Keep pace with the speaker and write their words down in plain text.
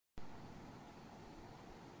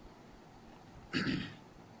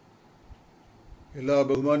എല്ലാ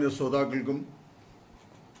ബഹുമാന്യ ശ്രോതാക്കൾക്കും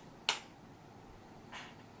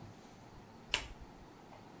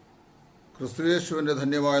ക്രിസ്തുയേശുവിൻ്റെ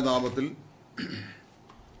ധന്യമായ നാമത്തിൽ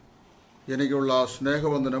എനിക്കുള്ള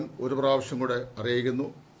സ്നേഹവന്ദനം ഒരു പ്രാവശ്യം കൂടെ അറിയിക്കുന്നു.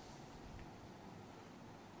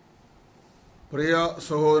 പ്രിയ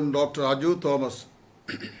സഹോദരൻ ഡോക്ടർ AJU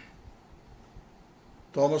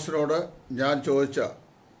തോമസിനോട് ഞാൻ ചോദിച്ച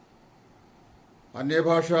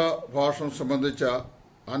അന്യഭാഷാ ഭാഷണം സംബന്ധിച്ച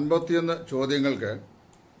 51 ചോദ്യങ്ങൾക്ക്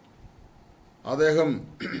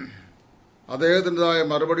അദ്ദേഹത്തിൻ്റെതായ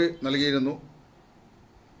മറുപടി നൽകിയിരുന്നു.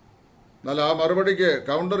 എന്നാൽ ആ മറുപടിക്ക്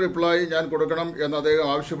കൗണ്ടർ റിപ്ലൈ ഞാൻ കൊടുക്കണം എന്ന് അദ്ദേഹം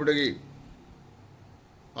ആവശ്യപ്പെടുകയും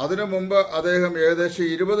അതിനു മുമ്പ് അദ്ദേഹം ഏകദേശം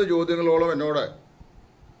 20 ചോദ്യങ്ങളോളം എന്നോട്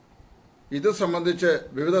ഇത് സംബന്ധിച്ച്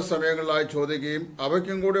വിവിധ സമയങ്ങളിലായി ചോദിക്കുകയും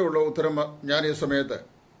അവയ്ക്കും കൂടെയുള്ള ഉത്തരം ഞാൻ ഈ സമയത്ത്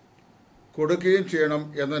കൊടുക്കുകയും ചെയ്യണം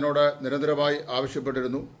എന്നതിനോട് നിരന്തരമായി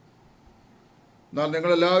ആവശ്യപ്പെട്ടിരുന്നു. എന്നാൽ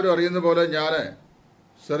നിങ്ങളെല്ലാവരും അറിയുന്ന പോലെ ഞാൻ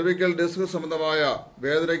സെർവിക്കൽ ഡിസ്ക് സംബന്ധമായ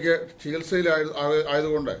വേദനയ്ക്ക്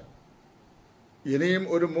ചികിത്സയിലായതുകൊണ്ട് ഇനിയും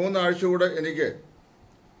ഒരു 3 ആഴ്ച കൂടെ എനിക്ക്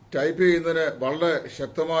ടൈപ്പ് ചെയ്യുന്നതിന് വളരെ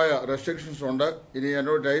ശക്തമായ റെസ്ട്രിക്ഷൻസ് ഉണ്ട്. ഇനി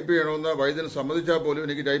എന്നോട് ടൈപ്പ് ചെയ്യണമെന്ന് വൈദ്യൻ സമ്മതിച്ചാൽ പോലും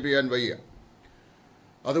എനിക്ക് ടൈപ്പ് ചെയ്യാൻ വയ്യ.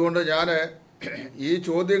 അതുകൊണ്ട് ഞാൻ ഈ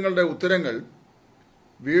ചോദ്യങ്ങളുടെ ഉത്തരങ്ങൾ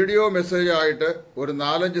വീഡിയോ മെസ്സേജായിട്ട് ഒരു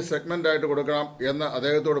 4-5 സെഗ്മെൻ്റായിട്ട് കൊടുക്കണം എന്ന്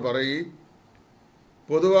അദ്ദേഹത്തോട് പറയുകയും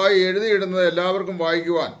പൊതുവായി എഴുതിയിടുന്നത് എല്ലാവർക്കും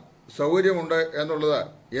വായിക്കുവാൻ സൗകര്യമുണ്ട് എന്നുള്ളത്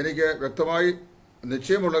എനിക്ക് വ്യക്തമായി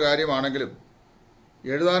നിശ്ചയമുള്ള കാര്യമാണെങ്കിലും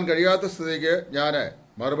എഴുതാൻ കഴിയാത്ത സ്ഥിതിക്ക് ഞാൻ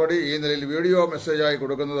മറുപടി ഈ നിലയിൽ വീഡിയോ മെസ്സേജായി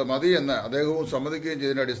കൊടുക്കുന്നത് മതിയെന്ന് അദ്ദേഹവും സമ്മതിക്കുകയും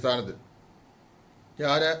ചെയ്തതിൻ്റെ അടിസ്ഥാനത്തിൽ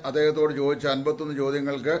ഞാൻ അദ്ദേഹത്തോട് ചോദിച്ച 51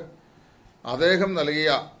 ചോദ്യങ്ങൾക്ക് അദ്ദേഹം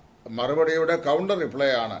നൽകിയ മറുപടിയുടെ കൗണ്ടർ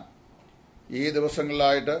റിപ്ലൈ ആണ് ഈ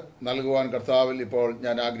ദിവസങ്ങളിലായിട്ട് നൽകുവാൻ കർത്താവിൽ ഇപ്പോൾ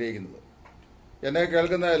ഞാൻ ആഗ്രഹിക്കുന്നത്. എന്നെ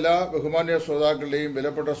കേൾക്കുന്ന എല്ലാ ബഹുമാന്യ ശ്രോതാക്കളുടെയും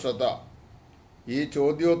വിലപ്പെട്ട ശ്രദ്ധ ഈ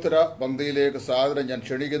ചോദ്യോത്തര പങ്ക്തിയിലേക്ക് സാദരം ഞാൻ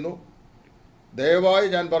ക്ഷണിക്കുന്നു. ദയവായി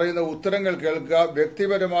ഞാൻ പറയുന്ന ഉത്തരങ്ങൾ കേൾക്കുക.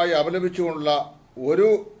 വ്യക്തിപരമായി അപലപിച്ചുകൊണ്ടുള്ള ഒരു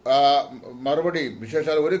മറുപടിയും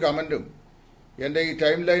വിശേഷാൽ ഒരു കമൻറ്റും എൻ്റെ ഈ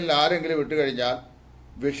ടൈം ലൈനിൽ ആരെങ്കിലും വിട്ടുകഴിഞ്ഞാൽ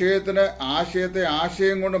വിഷയത്തിന്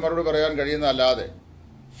ആശയം കൊണ്ട് മറുപടി പറയാൻ കഴിയുന്നതല്ലാതെ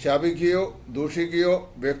ശപിക്കുകയോ ദൂഷിക്കുകയോ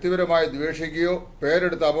വ്യക്തിപരമായി ദ്വേഷിക്കുകയോ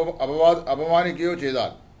പേരെടുത്ത് അപമാനിക്കുകയോ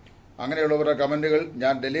ചെയ്താൽ അങ്ങനെയുള്ളവരുടെ കമൻറ്റുകൾ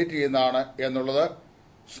ഞാൻ ഡിലീറ്റ് ചെയ്യുന്നതാണ് എന്നുള്ളത്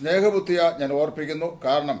സ്നേഹബുദ്ധിയ ഞാൻ ഓർപ്പിക്കുന്നു.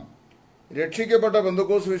 കാരണം രക്ഷിക്കപ്പെട്ട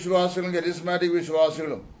പെന്തക്കോസ്ത് വിശ്വാസികളും കരിസ്മാറ്റിക്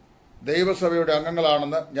വിശ്വാസികളും ദൈവസഭയുടെ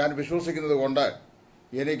അംഗങ്ങളാണെന്ന് ഞാൻ വിശ്വസിക്കുന്നത് കൊണ്ട്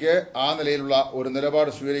എനിക്ക് ആ നിലയിലുള്ള ഒരു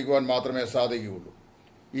നിലപാട് സ്വീകരിക്കുവാൻ മാത്രമേ സാധിക്കുകയുള്ളൂ.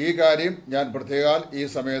 ഈ കാര്യം ഞാൻ പ്രത്യേകാൽ ഈ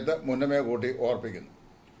സമയത്ത് മുന്നമേ കൂട്ടി ഓർപ്പിക്കുന്നു.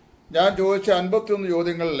 ഞാൻ ചോദിച്ച 51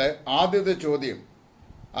 ചോദ്യങ്ങളിലെ ആദ്യത്തെ ചോദ്യം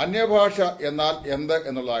അന്യഭാഷ എന്നാൽ എന്ത്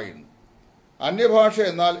എന്നുള്ളതായിരുന്നു. അന്യഭാഷ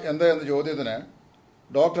എന്നാൽ എന്ത് എന്ന ചോദ്യത്തിന്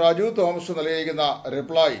ഡോക്ടർ AJU തോമസ് നൽകിയിരിക്കുന്ന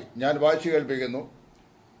റിപ്ലൈ ഞാൻ വായിച്ചു കേൾപ്പിക്കുന്നു.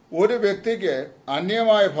 ഒരു വ്യക്തിക്ക്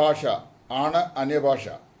അന്യമായ ഭാഷ ആണ് അന്യഭാഷ.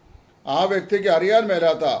 ആ വ്യക്തിക്ക് അറിയാൻ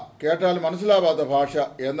മേലാത്ത, കേട്ടാൽ മനസ്സിലാവാത്ത ഭാഷ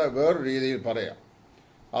എന്ന് വേറൊരു രീതിയിൽ പറയാം.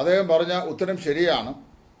 അദ്ദേഹം പറഞ്ഞ ഉത്തരം ശരിയാണ്.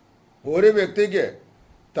 ഒരു വ്യക്തിക്ക്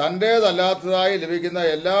തൻ്റേതല്ലാത്തതായി ലഭിക്കുന്ന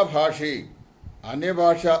എല്ലാ ഭാഷയും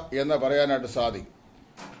അന്യഭാഷ എന്ന് പറയാനായിട്ട് സാധിക്കും.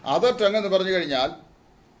 അതറ്റങ്ങെന്ന് പറഞ്ഞു കഴിഞ്ഞാൽ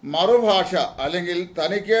മറുഭാഷ അല്ലെങ്കിൽ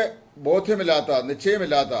തനിക്ക് ബോധ്യമില്ലാത്ത,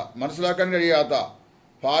 നിശ്ചയമില്ലാത്ത, മനസ്സിലാക്കാൻ കഴിയാത്ത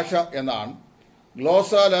ഭാഷ എന്നാണ്.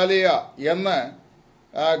 ഗ്ലോസാലാലിയ എന്ന്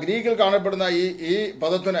ഗ്രീക്കിൽ കാണപ്പെടുന്ന ഈ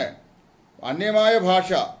പദത്തിന് അന്യമായ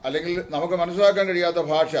ഭാഷ അല്ലെങ്കിൽ നമുക്ക് മനസ്സിലാക്കാൻ കഴിയാത്ത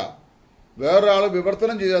ഭാഷ വേറൊരാൾ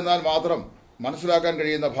വിവർത്തനം ചെയ്തെന്നാൽ മാത്രം മനസ്സിലാക്കാൻ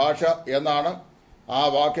കഴിയുന്ന ഭാഷ എന്നാണ് ആ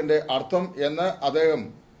വാക്കിന്റെ അർത്ഥം എന്ന് അദ്ദേഹം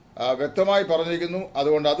വ്യക്തമായി പറഞ്ഞിരിക്കുന്നു.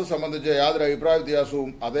 അതുകൊണ്ട് അത് സംബന്ധിച്ച് യാതൊരു അഭിപ്രായ വ്യത്യാസവും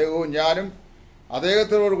അദ്ദേഹവും ഞാനും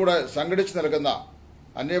അദ്ദേഹത്തോടു കൂടെ സംഘടിച്ചു നിൽക്കുന്ന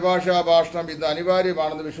അന്യഭാഷാ ഭാഷണം ഇന്ന്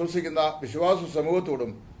അനിവാര്യമാണെന്ന് വിശ്വസിക്കുന്ന വിശ്വാസ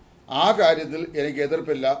സമൂഹത്തോടും ആ കാര്യത്തിൽ എനിക്ക്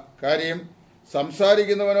എതിർപ്പില്ല. കാര്യം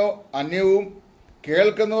സംസാരിക്കുന്നവനോ അന്യവും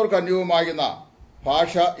കേൾക്കുന്നവർക്ക് അന്യവുമാകുന്ന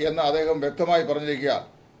ഭാഷ എന്ന് അദ്ദേഹം വ്യക്തമായി പറഞ്ഞിരിക്കുക.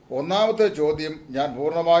 ഒന്നാമത്തെ ചോദ്യം ഞാൻ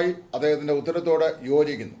പൂർണ്ണമായി അദ്ദേഹത്തിന്റെ ഉത്തരത്തോട്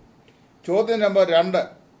യോജിക്കുന്നു. ചോദ്യം നമ്പർ 2,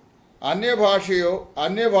 അന്യഭാഷയോ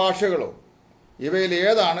അന്യഭാഷകളോ ഇവയിൽ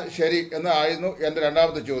ഏതാണ് ശരി എന്നായിരുന്നു എൻ്റെ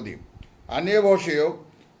രണ്ടാമത്തെ ചോദ്യം. അന്യഭാഷയോ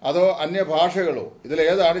അതോ അന്യഭാഷകളോ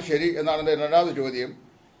ഇതിലേതാണ് ശരി എന്നാണ് എൻ്റെ രണ്ടാമത്തെ ചോദ്യം.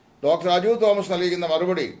 ഡോക്ടർ AJU തോമസ് നൽകിക്കുന്ന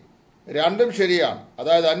മറുപടി രണ്ടും ശരിയാണ്.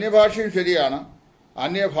 അതായത് അന്യഭാഷയും ശരിയാണ്,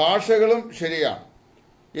 അന്യഭാഷകളും ശരിയാണ്.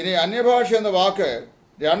 ഇനി അന്യഭാഷ എന്ന വാക്ക്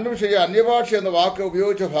രണ്ടും ശരി. അന്യഭാഷ എന്ന വാക്ക്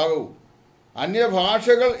ഉപയോഗിച്ച ഭാഗവും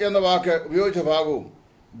അന്യഭാഷകൾ എന്ന വാക്ക് ഉപയോഗിച്ച ഭാഗവും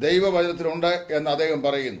ദൈവവചനത്തിലുണ്ട് എന്ന് അദ്ദേഹം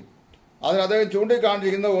പറയുന്നു. അതിന് അദ്ദേഹം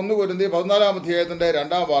ചൂണ്ടിക്കാണിച്ചിരിക്കുന്ന 1 കൊരിന്ത്യർ 14-ാം അധ്യായത്തിന്റെ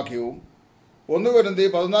 2-ാം വാക്യവും 1 കൊരിന്ത്യർ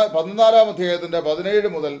 14-ാം അധ്യായത്തിന്റെ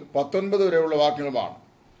 17 മുതൽ 19 വരെയുള്ള വാക്യങ്ങളുമാണ്.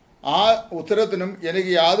 ആ ഉത്തരത്തിനും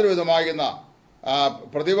എനിക്ക് യാതൊരു വിധമാകുന്ന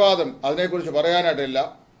പ്രതിവാദം അതിനെക്കുറിച്ച് പറയാനായിട്ടില്ല.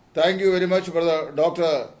 Thank you very much brother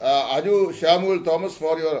doctor Aju Shamul Thomas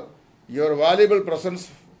for your valuable presence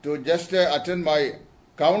to just attend my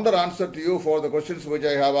counter answer to you for the questions which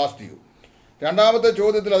I have asked U. രണ്ടാമത്തെ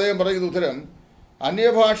ചോദ്യത്തിൽ അദ്ദേഹം പറയുന്ന ഉത്തരം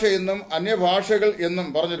അന്യഭാഷ എന്നും അന്യഭാഷകൾ എന്നും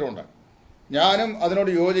പറഞ്ഞിട്ടുണ്ട്. ഞാനും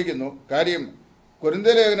അതിനോട് യോജിക്കുന്നു. കാര്യം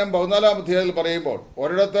കൊരിന്ത്യ ലേഖനം 14-ാം അധ്യായത്തിൽ പറയുമ്പോൾ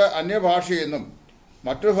ഒരിടത്ത് അന്യഭാഷയെന്നും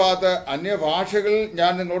മറ്റൊരു ഭാഗത്ത് അന്യഭാഷകളിൽ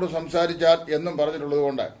ഞാൻ നിങ്ങളോട് സംസാരിച്ചാൽ എന്നും പറഞ്ഞിട്ടുള്ളത്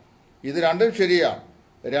കൊണ്ട് ഇത് രണ്ടും ശരിയാണ്.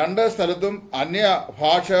 രണ്ട് സ്ഥലത്തും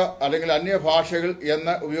അന്യഭാഷ അല്ലെങ്കിൽ അന്യഭാഷകൾ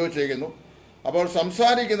എന്ന് ഉപയോഗിച്ചിരിക്കുന്നു. അപ്പോൾ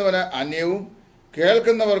സംസാരിക്കുന്നവന് അന്യവും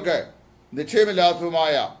കേൾക്കുന്നവർക്ക്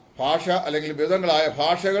നിശ്ചയമില്ലാത്തതുമായ ഭാഷ അല്ലെങ്കിൽ വിവിധങ്ങളായ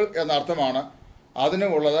ഭാഷകൾ എന്ന അർത്ഥമാണ്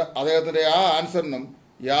അതിനുമുള്ളത്. അദ്ദേഹത്തിന്റെ ആ ആൻസറിനും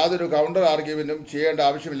യാതൊരു കൗണ്ടർ ആർഗ്യുമെന്റും ചെയ്യേണ്ട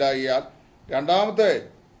ആവശ്യമില്ലായാൽ രണ്ടാമത്തെ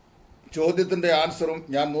ചോദ്യത്തിന്റെ ആൻസറും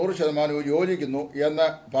ഞാൻ 100% യോജിക്കുന്നു എന്ന്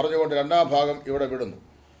പറഞ്ഞുകൊണ്ട് രണ്ടാം ഭാഗം ഇവിടെ വിടുന്നു.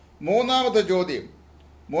 മൂന്നാമത്തെ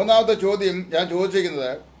ചോദ്യം ഞാൻ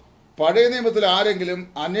ചോദിച്ചിരിക്കുന്നത് പഴയ നിയമത്തിൽ ആരെങ്കിലും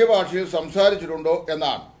അന്യഭാഷയിൽ സംസാരിച്ചിട്ടുണ്ടോ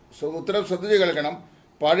എന്നാണ്. ഉത്തരം ശ്രദ്ധിച്ച് കേൾക്കണം.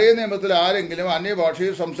 പഴയ നിയമത്തിൽ ആരെങ്കിലും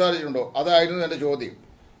അന്യഭാഷയിൽ സംസാരിച്ചിട്ടുണ്ടോ? അതായിരുന്നു എൻ്റെ ചോദ്യം.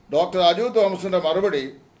 ഡോക്ടർ അജു തോമസിന്റെ മറുപടി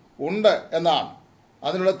ഉണ്ട് എന്നാണ്.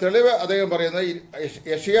 അതിനുള്ള തെളിവ് അദ്ദേഹം പറയുന്നത്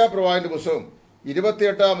യെശയ്യാ പ്രവാചകന്റെ പുസ്തകം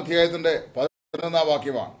 28-ാം അധ്യായത്തിന്റെ 11-ാം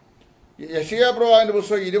വാക്യമാണ്. യെശയ്യാ പ്രവാചകന്റെ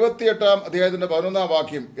പുസ്തകം 28-ാം അധ്യായത്തിന്റെ 11-ാം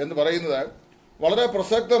വാക്യം എന്ന് പറയുന്നത് വളരെ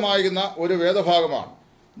പ്രസക്തമായിരുന്ന ഒരു വേദഭാഗമാണ്.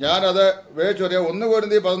 ഞാനത് വേച്ചൊരു 1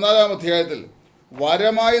 കൊരിന്ത്യർ 14-ാം അധ്യായത്തിൽ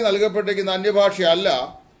വരമായി നൽകപ്പെട്ടിരിക്കുന്ന അന്യഭാഷയല്ല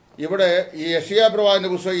ഇവിടെ ഈ യെശയ്യാ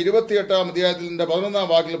പ്രവാചകന്റെ പുസ്തകം 28-ാം അധ്യായത്തിന്റെ 11-ാം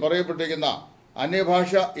വാക്യത്തിൽ പറയപ്പെട്ടിരിക്കുന്ന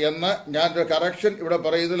അന്യഭാഷ എന്ന് ഞാനൊരു കറക്ഷൻ ഇവിടെ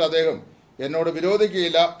പറയുന്നതിൽ അദ്ദേഹം എന്നോട്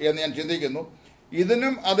വിരോധിക്കുകയില്ല എന്ന് ഞാൻ ചിന്തിക്കുന്നു.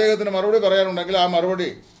 ഇതിനും അദ്ദേഹത്തിന് മറുപടി പറയാനുണ്ടെങ്കിൽ ആ മറുപടി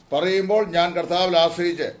പറയുമ്പോൾ ഞാൻ കർത്താവിൽ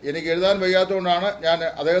ആശ്രയിച്ച് എനിക്ക് എഴുതാൻ വയ്യാത്തതുകൊണ്ടാണ് ഞാൻ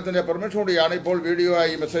അദ്ദേഹത്തിന്റെ പെർമിഷൻ കൂടിയാണ് ഇപ്പോൾ വീഡിയോ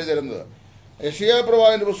ആയി മെസ്സേജ് തരുന്നത്. യെശയ്യാ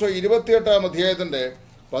പ്രവാചകന്റെ പുസ്തകം 28-ാം അധ്യായത്തിന്റെ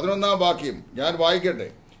 11-ാം വാക്യം ഞാൻ വായിക്കട്ടെ.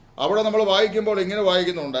 അവിടെ നമ്മൾ വായിക്കുമ്പോൾ ഇങ്ങനെ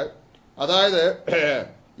വായിക്കുന്നുണ്ട്. അതായത്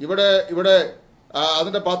ഇവിടെ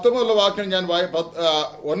അതിന്റെ 10 മുതലുള്ള വാക്യങ്ങൾ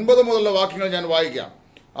 9 മുതലുള്ള വാക്യങ്ങൾ ഞാൻ വായിക്കാം.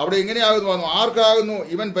 അവിടെ ഇങ്ങനെയാകുന്നു: ആർക്കാകുന്നു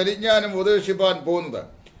ഇവൻ പരിജ്ഞാനം ഉപദേശിപ്പാൻ പോകുന്നത്?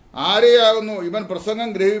 ആരെയാകുന്നു ഇവൻ പ്രസംഗം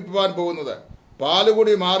ഗ്രഹിപ്പാൻ പോകുന്നത്?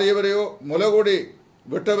 പാലുകൂടി മാറിയവരെയോ മുലകൂടി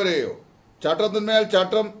വിട്ടവരെയോ? ചട്ടത്തിന്മേൽ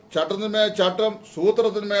ചട്ടം, ചട്ടത്തിന്മേൽ ചട്ടം,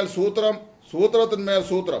 സൂത്രത്തിന്മേൽ സൂത്രം, സൂത്രത്തിന്മേൽ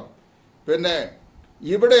സൂത്രം. പിന്നെ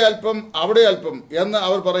ഇവിടെ അല്പം അവിടെ അല്പം എന്ന്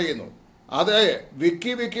അവർ പറയുന്നു. അതെ,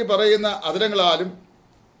 വിക്കി പറയുന്ന അതിരങ്ങളാലും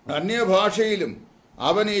അന്യഭാഷയിലും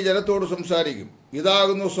അവൻ ഈ ജനത്തോട് സംസാരിക്കും.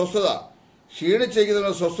 ഇതാകുന്നു സ്വസ്ഥത,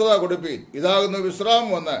 ക്ഷീണിച്ചിരിക്കുന്നവന് സ്വസ്ഥത കൊടുപ്പീൻ. ഇതാകുന്നു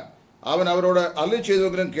വിശ്രാമം എന്ന് അവൻ അവരോട് അരുളി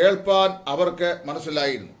ചെയ്തെങ്കിലും കേൾപ്പാൻ അവർക്ക്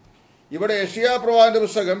മനസ്സിലായിരുന്നു. ഇവിടെ യെശയ്യാ പ്രവാചകന്റെ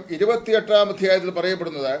പുസ്തകം 28-ാം അധ്യായത്തിൽ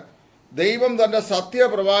പറയപ്പെടുന്നത് ദൈവം തന്റെ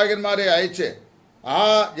സത്യപ്രവാചകന്മാരെ അയച്ച് ആ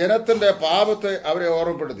ജനത്തിന്റെ പാപത്തെ അവരെ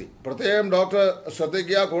ഓർമ്മപ്പെടുത്തി. പ്രത്യേകം ഡോക്ടർ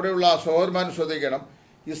ശ്രദ്ധിക്കുക, കൂടെയുള്ള സഹോദരന്മാരും ശ്രദ്ധിക്കണം.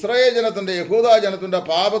 ഇസ്രായേൽ ജനത്തിന്റെ, യഹൂദ ജനത്തിന്റെ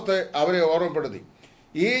പാപത്തെ അവരെ ഓർമ്മപ്പെടുത്തി.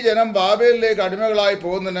 ഈ ജനം ബാബേലിലേക്ക് അടിമകളായി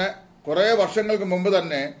പോകുന്നതിന് കുറെ വർഷങ്ങൾക്ക് മുമ്പ്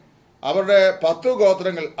തന്നെ അവരുടെ 10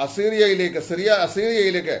 ഗോത്രങ്ങൾ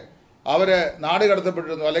അസീറിയയിലേക്ക് അവര്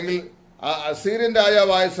നാടുകടത്തപ്പെട്ടിരുന്നു. അല്ലെങ്കിൽ അസീറിയൻ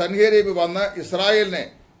രാജാവായ സൻഹേരീബ് വന്ന് ഇസ്രായേലിനെ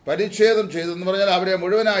പരിച്ഛേദം ചെയ്തെന്ന് പറഞ്ഞാൽ അവരെ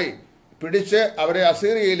മുഴുവനായി പിടിച്ച് അവരെ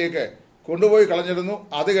അസീറിയയിലേക്ക് കൊണ്ടുപോയി കളഞ്ഞിരുന്നു.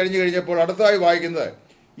 അത് കഴിഞ്ഞപ്പോൾ അടുത്തതായി വായിക്കുന്നത്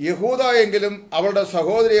യഹൂദ എങ്കിലും അവളുടെ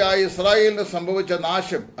സഹോദരിയായ ഇസ്രായേലിന് സംഭവിച്ച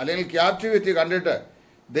നാശം അല്ലെങ്കിൽ ക്യാപ്റ്റിവിറ്റി കണ്ടിട്ട്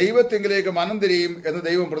ദൈവത്തിങ്കിലേക്ക് മനം തിരിയും എന്ന്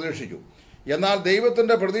ദൈവം പ്രതീക്ഷിച്ചു. എന്നാൽ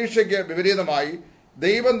ദൈവത്തിന്റെ പ്രതീക്ഷയ്ക്ക് വിപരീതമായി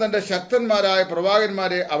ദൈവം തന്റെ ശക്തന്മാരായ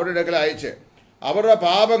പ്രവാചകന്മാരെ അവരുടെ അടുക്കൽ അയച്ച് അവരുടെ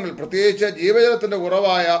പാപങ്ങൾ, പ്രത്യേകിച്ച് ജീവജലത്തിന്റെ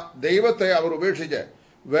കുറവായ ദൈവത്തെ അവർ ഉപേക്ഷിച്ച്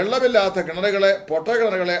വെള്ളമില്ലാത്ത കിണറുകളെ,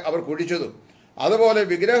 പൊട്ടക്കിണറുകളെ അവർ കുഴിച്ചതും, അതുപോലെ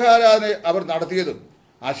വിഗ്രഹാരാധന അവർ നടത്തിയതും,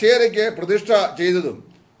 അശേരയ്ക്ക് പ്രതിഷ്ഠ ചെയ്തതും,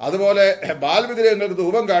 അതുപോലെ ബാൽ വിഗ്രഹങ്ങൾക്ക്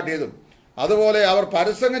ധൂപം കാട്ടിയതും, അതുപോലെ അവർ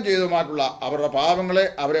പരസംഗം ചെയ്തതുമായിട്ടുള്ള അവരുടെ പാപങ്ങളെ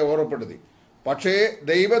അവരെ ഓർമ്മപ്പെടുത്തി. പക്ഷേ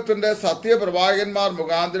ദൈവത്തിന്റെ സത്യപ്രവാചകന്മാർ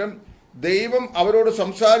മുഖാന്തരം ദൈവം അവരോട്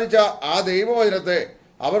സംസാരിച്ച ആ ദൈവവചനത്തെ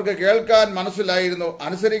അവർക്ക് കേൾക്കാൻ മനസ്സിലായിരുന്നു,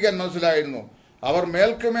 അനുസരിക്കാൻ മനസ്സിലായിരുന്നു. അവർ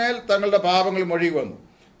മേൽക്കുമേൽ തങ്ങളുടെ പാപങ്ങൾ മൊഴി വന്നു.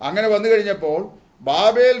 അങ്ങനെ വന്നു കഴിഞ്ഞപ്പോൾ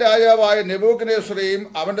ബാബേൽ രാജാവായ നെബൂഖദ്നേസറെയും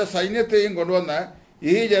അവന്റെ സൈന്യത്തെയും കൊണ്ടുവന്ന്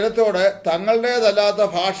ഈ ജനത്തോട് തങ്ങളുടേതല്ലാത്ത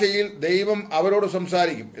ഭാഷയിൽ ദൈവം അവരോട്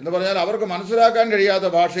സംസാരിക്കും എന്ന് പറഞ്ഞാൽ അവർക്ക് മനസ്സിലാക്കാൻ കഴിയാത്ത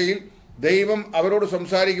ഭാഷയിൽ ദൈവം അവരോട്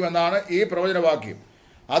സംസാരിക്കുമെന്നാണ് ഈ പ്രവചനവാക്യം.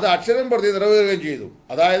 അത് അക്ഷരം പ്രതി നിറവേറുകയും ചെയ്തു.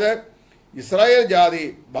 അതായത് ഇസ്രായേൽ ജാതി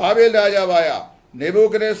ബാബേൽ രാജാവായ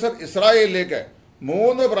നെബൂഖദ്നേസർ ഇസ്രായേലിലേക്ക്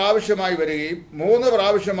 3 പ്രാവശ്യമായി വരികയും 3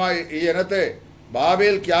 പ്രാവശ്യമായി ഈ ജനത്തെ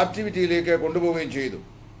ബാബേൽ ക്യാപ്റ്റിവിറ്റിയിലേക്ക് കൊണ്ടുപോവുകയും ചെയ്തു.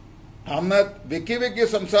 അന്ന് വിക്കി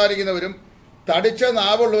സംസാരിക്കുന്നവരും തടിച്ച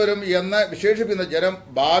നാവുള്ളവരും എന്ന് വിശേഷിപ്പിക്കുന്ന ജനം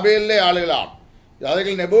ബാബേലിലെ ആളുകളാണ്,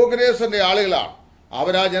 അല്ലെങ്കിൽ നെബൂഖദ്നേസറിന്റെ ആളുകളാണ്.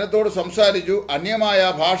 അവർ ആ ജനത്തോട് സംസാരിച്ചു. അന്യമായ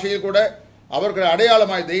ഭാഷയിൽ കൂടെ അവർക്ക്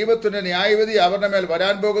അടയാളമായി ദൈവത്തിന്റെ ന്യായവിധി അവരുടെ മേൽ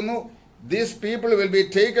വരാൻ പോകുന്നു. These people will be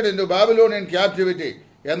taken in to Babylonian captivity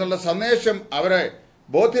എന്നുള്ള സന്ദേശം അവരെ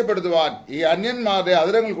ബോധ്യപ്പെടുത്തുവാൻ ഈ അന്യന്മാരുടെ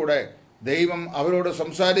അതിരങ്ങൾ കൂടെ ദൈവം അവരോട്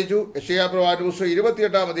സംസാരിച്ചു. യെശയ്യാപ്രവാചകന്റെ പുസ്തകം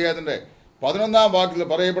 28-ാം അധ്യായത്തിന്റെ 11-ാം വാക്യത്തിൽ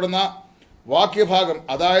പറയപ്പെടുന്ന വാക്യഭാഗം,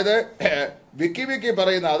 അതായത് വിക്കി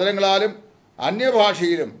പറയുന്ന അതിരങ്ങളാലും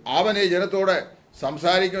അന്യഭാഷയിലും അവൻ ഈ ജനത്തോട്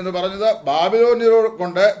സംസാരിക്കുമെന്ന് പറഞ്ഞത് ബാബിലോന്യരോട്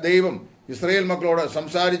കൊണ്ട് ദൈവം ഇസ്രായേൽ മക്കളോട്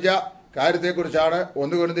സംസാരിച്ച കാര്യത്തെക്കുറിച്ചാണ്.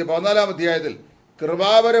 1 കൊരിന്ത്യർ 14-ാം അധ്യായത്തിൽ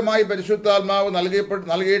കൃപാപരമായി പരിശുദ്ധാത്മാവ്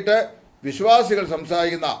നൽകിയിട്ട് വിശ്വാസികൾ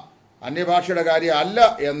സംസാരിക്കുന്ന അന്യഭാഷയുടെ കാര്യം അല്ല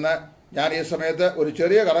എന്ന് ഞാൻ ഈ സമയത്ത് ഒരു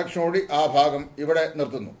ചെറിയ കറക്ഷനോടി ആ ഭാഗം ഇവിടെ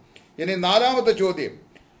നിർത്തുന്നു. ഇനി 4-ാമത്തെ ചോദ്യം,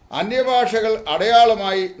 അന്യഭാഷകൾ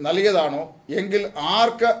അടയാളമായി നൽകിയതാണോ എങ്കിൽ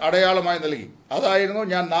ആർക്ക് അടയാളമായി നൽകി? അതായിരുന്നു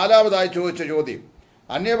ഞാൻ 4-ാമതായി ചോദിച്ച ചോദ്യം.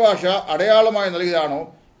 അന്യഭാഷ അടയാളമായി നൽകിയതാണോ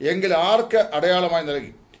എങ്കിൽ ആർക്ക് അടയാളമായി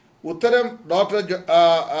നൽകി? ഉത്തരം ഡോക്ടർ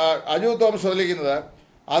AJU തോമസ് നൽകുന്നത്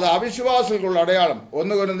അത് അവിശ്വാസികൾക്കുള്ള അടയാളം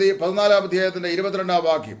 1 കൊരിന്ത്യർ 14-ാം അധ്യായത്തിന്റെ 22-ാം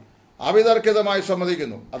വാക്യം അവിതർക്കിതമായി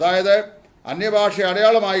സമ്മതിക്കുന്നു. അതായത് അന്യഭാഷ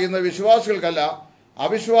അടയാളമായിരുന്നത് വിശ്വാസികൾക്കല്ല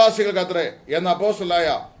അവിശ്വാസികൾക്കത്രേ എന്ന് അപ്പോസ്തലനായ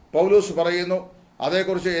പൗലോസ് പറയുന്നു.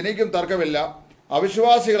 അതേക്കുറിച്ച് എനിക്കും തർക്കമില്ല.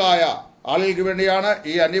 അവിശ്വാസികളായ ആളുകൾക്ക് വേണ്ടിയാണ്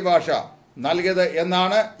ഈ അന്യഭാഷ നൽകിയത്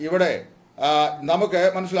എന്നാണ് ഇവിടെ നമുക്ക്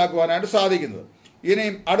മനസ്സിലാക്കുവാനായിട്ട് സാധിക്കുന്നത്.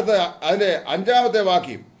 ഇനിയും അടുത്ത അതിന്റെ 5-ാമത്തെ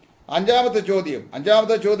വാക്യം, 5-ാമത്തെ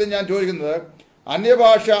ചോദ്യം ഞാൻ ചോദിക്കുന്നത്,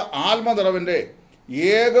 അന്യഭാഷ ആത്മനിറവിന്റെ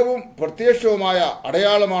ഏകവും പ്രത്യക്ഷവുമായ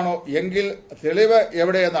അടയാളമാണോ എങ്കിൽ തെളിവ്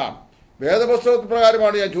എവിടെയെന്നാണ്. വേദപുസ്തക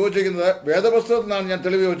പ്രകാരമാണ് ഞാൻ ചോദിച്ചിരിക്കുന്നത്. വേദപുസ്തകത്തിൽ നിന്നാണ് ഞാൻ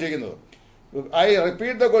തെളിവ് ചോദിച്ചിരിക്കുന്നത്. I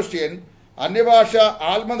repeat the question. അന്യഭാഷ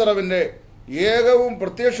ആത്മനിറവിന്റെ ഏകവും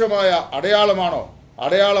പ്രത്യക്ഷമായ അടയാളമാണോ?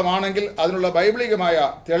 അടയാളമാണെങ്കിൽ അതിനുള്ള ബൈബിളികമായ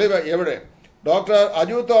തെളിവ് എവിടെ? ഡോക്ടർ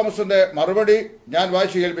AJU തോമസിന്റെ മറുപടി ഞാൻ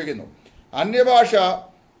വായിച്ചു കേൾപ്പിക്കുന്നു. അന്യഭാഷ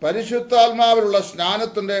പരിശുദ്ധാത്മാവിലുള്ള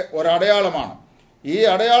സ്നാനത്തിന്റെ ഒരടയാളമാണ്. ഈ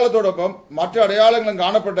അടയാളത്തോടൊപ്പം മറ്റു അടയാളങ്ങളും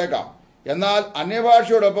കാണപ്പെട്ടേക്കാം. എന്നാൽ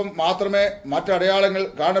അന്യഭാഷയോടൊപ്പം മാത്രമേ മറ്റടയാളങ്ങൾ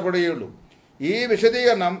കാണപ്പെടുകയുള്ളൂ. ഈ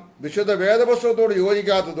വിശദീകരണം വിശുദ്ധ വേദപുസ്തകത്തോട്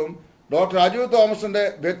യോജിക്കാത്തതും ഡോക്ടർ AJU തോമസിന്റെ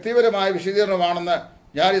വ്യക്തിപരമായ വിശദീകരണമാണെന്ന്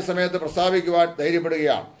ഞാൻ ഈ സമയത്ത് പ്രസ്താവിക്കുവാൻ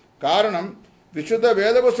ധൈര്യപ്പെടുകയാണ്. കാരണം വിശുദ്ധ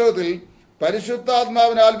വേദപുസ്തകത്തിൽ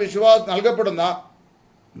പരിശുദ്ധാത്മാവിനാൽ നൽകപ്പെടുന്ന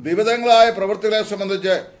വിവിധങ്ങളായ പ്രവൃത്തികളെ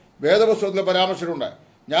സംബന്ധിച്ച് വേദപുസ്തകത്തിൽ പരാമർശമുണ്ട്.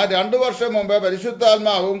 ഞാൻ 2 വർഷം മുമ്പ്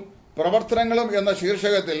പരിശുദ്ധാത്മാവും പ്രവർത്തനങ്ങളും എന്ന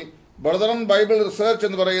ശീർഷകത്തിൽ ബ്രദറൻ ബൈബിൾ റിസർച്ച്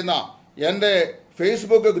എന്ന് പറയുന്ന എൻ്റെ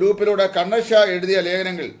ഫേസ്ബുക്ക് ഗ്രൂപ്പിലൂടെ കണ്ണശ എഴുതിയ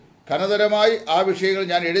ലേഖനങ്ങൾ ഘനതരമായി ആ വിഷയങ്ങൾ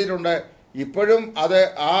ഞാൻ എഴുതിയിട്ടുണ്ട്. ഇപ്പോഴും അത്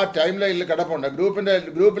ആ ടൈം ലൈനിൽ കിടപ്പുണ്ട്,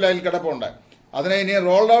 ഗ്രൂപ്പ് ലൈനിൽ കിടപ്പുണ്ട്. അതിനെ ഇനി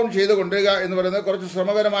റോൾ ഡൗൺ ചെയ്ത് കൊണ്ടുവരിക എന്ന് പറയുന്നത് കുറച്ച്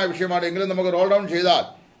ശ്രമകരമായ വിഷയമാണ്. എങ്കിലും നമുക്ക് റോൾ ഡൗൺ ചെയ്താൽ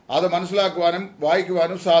അത് മനസ്സിലാക്കുവാനും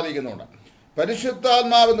വായിക്കുവാനും സാധിക്കുന്നുണ്ട്.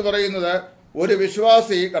 പരിശുദ്ധാത്മാവ് എന്ന് പറയുന്നത് ഒരു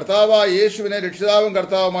വിശ്വാസി കർത്താവായ യേശുവിനെ രക്ഷിതാവും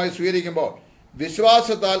കർത്താവുമായി സ്വീകരിക്കുമ്പോൾ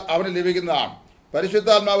വിശ്വാസത്താൽ അവന് ലഭിക്കുന്നതാണ്.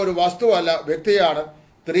 പരിശുദ്ധാത്മാവ് ഒരു വസ്തുവല്ല, വ്യക്തിയാണ്.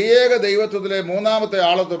 ത്രിയേക ദൈവത്വത്തിലെ 3-ാമത്തെ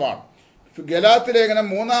ആളത്വമാണ്. ഗലാത്യ ലേഖനം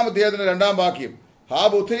 3-ാം അധ്യായത്തിന്റെ 2-ാം വാക്യം, ആ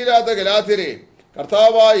ബുദ്ധിയില്ലാത്ത ഗലാത്യരെ,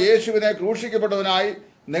 കർത്താവായ യേശുവിനെ ക്രൂശിക്കപ്പെട്ടവനായി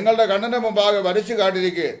നിങ്ങളുടെ കണ്ണിന് മുമ്പാകെ വരച്ചു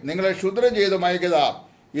കാട്ടിരിക്കെ നിങ്ങളെ ക്ഷുദ്രം ചെയ്ത് മയക്കുക.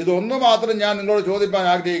 ഇതൊന്നു മാത്രം ഞാൻ നിങ്ങളോട് ചോദിപ്പാൻ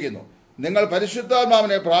ആഗ്രഹിക്കുന്നു. നിങ്ങൾ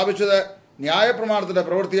പരിശുദ്ധാത്മാവിനെ പ്രാപിച്ചത് ന്യായപ്രമാണത്തിന്റെ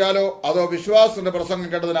പ്രവൃത്തിയാലോ അതോ വിശ്വാസത്തിന്റെ പ്രസംഗം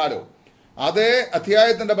കേട്ടതിനാലോ? അതേ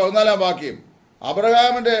അധ്യായത്തിന്റെ 14-ാം വാക്യം,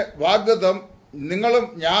 അബ്രഹാമിന്റെ വാഗ്ദത്തം നിങ്ങളും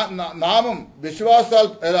നാമും വിശ്വാസത്താൽ,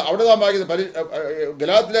 അവിടെ നാം വായിക്കുന്നത്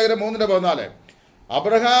ഗലാത്യ ലേഖനം 3:14,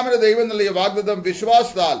 അബ്രഹാമിന്റെ ദൈവം നൽകിയ വാഗ്ദത്തം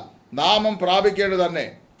വിശ്വാസത്താൽ നാമം പ്രാപിക്കേണ്ടത് തന്നെ.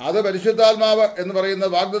 അത് പരിശുദ്ധാത്മാവ് എന്ന് പറയുന്ന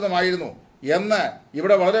വാഗ്ദത്തമായിരുന്നു എന്ന്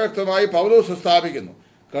ഇവിടെ വളരെ വ്യക്തമായി പൗലോസ് സ്ഥാപിക്കുന്നു.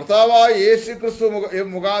 കർത്താവായ യേശുക്രിസ്തു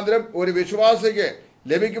മുഖാന്തരം ഒരു വിശ്വാസിക്ക്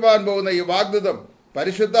ലഭിക്കുവാൻ പോകുന്ന ഈ വാഗ്ദത്തം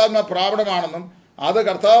പരിശുദ്ധാത്മ പ്രാപണമാണെന്നും അത്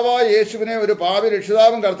കർത്താവായ യേശുവിനെ ഒരു പാപി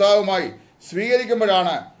രക്ഷിതാവും കർത്താവുമായി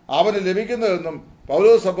സ്വീകരിക്കുമ്പോഴാണ് അവന് ലഭിക്കുന്നതെന്നും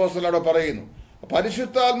പൗലോസ് അപ്പോസ്തലൻ പറയുന്നു.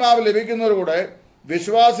 പരിശുദ്ധാത്മാവ് ലഭിക്കുന്നതോടുകൂടെ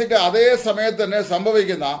വിശ്വാസിക്ക് അതേ സമയത്ത് തന്നെ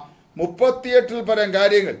സംഭവിക്കുന്ന 38-ൽ പരം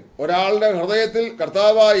കാര്യങ്ങൾ, ഒരാളുടെ ഹൃദയത്തിൽ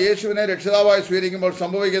കർത്താവായ യേശുവിനെ രക്ഷിതാവായി സ്വീകരിക്കുമ്പോൾ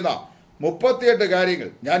സംഭവിക്കുന്ന 38 കാര്യങ്ങൾ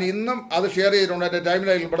ഞാൻ ഇന്നും അത് ഷെയർ ചെയ്തിട്ടുണ്ട് എൻ്റെ ടൈം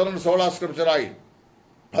ലൈനിൽ ബ്രദർ സോളാ സ്ക്രിപ്ചറായി.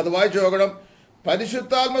 അത് വായിച്ചു നോക്കണം.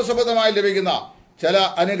 പരിശുദ്ധാത്മ സംബന്ധമായി ലഭിക്കുന്ന ചില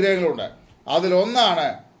അനുഗ്രഹങ്ങളുണ്ട്. അതിലൊന്നാണ്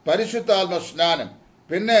പരിശുദ്ധാത്മ സ്നാനം,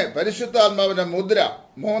 പിന്നെ പരിശുദ്ധാത്മാവിന്റെ മുദ്ര,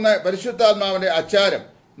 3 പരിശുദ്ധാത്മാവിന്റെ അച്ചാരം,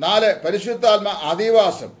 4 പരിശുദ്ധാത്മ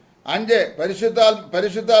അധിവാസം, 5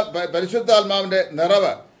 പരിശുദ്ധാത്മാവിന്റെ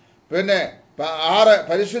നിറവ്, പിന്നെ 6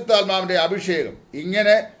 പരിശുദ്ധാത്മാവിന്റെ അഭിഷേകം.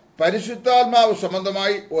 ഇങ്ങനെ പരിശുദ്ധാത്മാവ്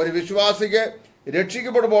സംബന്ധമായി ഒരു വിശ്വാസിക്ക്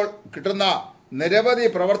രക്ഷിക്കപ്പെടുമ്പോൾ കിട്ടുന്ന നിരവധി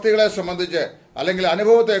പ്രവർത്തികളെ സംബന്ധിച്ച് അല്ലെങ്കിൽ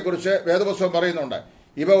അനുഭവത്തെക്കുറിച്ച് വേദപുസ്തകം പറയുന്നുണ്ട്.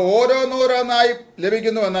 ഇവ ഓരോന്നോരോന്നായി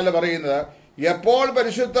ലഭിക്കുന്നു എന്നല്ല പറയുന്നത്. എപ്പോൾ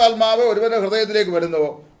പരിശുദ്ധാത്മാവ് ഒരുവന്റെ ഹൃദയത്തിലേക്ക് വരുന്നുവോ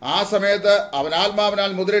ആ സമയത്ത് അവൻ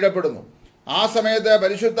ആത്മാവിനാൽ മുദ്രയിടപ്പെടുന്നു. ആ സമയത്ത്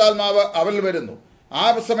പരിശുദ്ധാത്മാവ് അവനിൽ വരുന്നു. ആ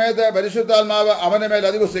സമയത്ത് പരിശുദ്ധാത്മാവ് അവന്റെ മേൽ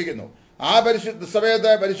അധിവസിക്കുന്നു. ആ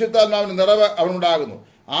സമയത്ത് പരിശുദ്ധാത്മാവിന് നിറവ് അവനുണ്ടാകുന്നു.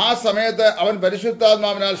 ആ സമയത്ത് അവൻ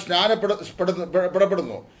പരിശുദ്ധാത്മാവിനാൽ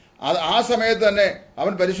സ്നാനപ്പെടപ്പെടുന്നു. ആ സമയത്ത് തന്നെ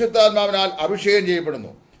അവൻ പരിശുദ്ധാത്മാവിനാൽ അഭിഷേകം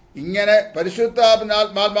ചെയ്യപ്പെടുന്നു. ഇങ്ങനെ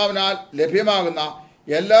പരിശുദ്ധാത്മാവിനാൽ ലഭ്യമാകുന്ന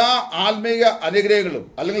എല്ലാ ആത്മീക അനുഗ്രഹങ്ങളും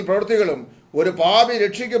അല്ലെങ്കിൽ പ്രവൃത്തികളും ഒരു പാപി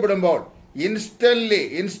രക്ഷിക്കപ്പെടുമ്പോൾ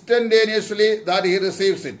instantaneously that he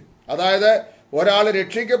receives it. അതായത് ഒരാൾ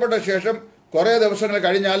രക്ഷിക്കപ്പെട്ട ശേഷം കുറെ ദിവസങ്ങൾ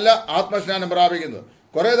കഴിഞ്ഞല്ല ആത്മസ്നാനം പ്രാപിക്കുന്നത്,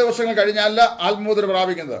 കുറെ ദിവസങ്ങൾ കഴിഞ്ഞല്ല ആത്മമുദ്ര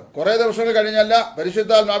പ്രാപിക്കുന്നത്, കുറെ ദിവസങ്ങൾ കഴിഞ്ഞല്ല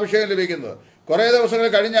പരിശുദ്ധാത്മാഭിഷേകം ലഭിക്കുന്നത്, കുറെ ദിവസങ്ങൾ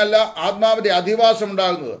കഴിഞ്ഞല്ല ആത്മാവിന്റെ അധിവാസം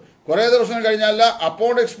ഉണ്ടാകുന്നത്, കുറെ ദിവസങ്ങൾ കഴിഞ്ഞല്ല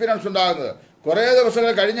അപ്പോൺ എക്സ്പീരിയൻസ് ഉണ്ടാകുന്നത്, കുറെ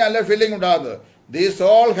ദിവസങ്ങൾ കഴിഞ്ഞല്ല ഫീലിംഗ് ഉണ്ടാകുന്നത്. These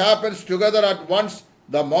all happens together at once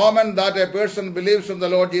the moment that A person believes in the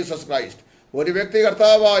Lord Jesus Christ. ഒരു വ്യക്തി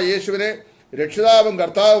കർത്താവായ യേശുവിനെ രക്ഷിതാവും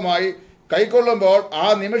കർത്താവുമായി കൈക്കൊള്ളുമ്പോൾ ആ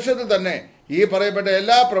നിമിഷത്തിൽ തന്നെ ഈ പറയപ്പെട്ട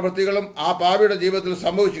എല്ലാ പ്രവൃത്തികളും ആ പാപിയുടെ ജീവിതത്തിൽ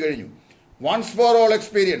സംഭവിച്ചു കഴിഞ്ഞു. വൺസ് ഫോർ ഓൾ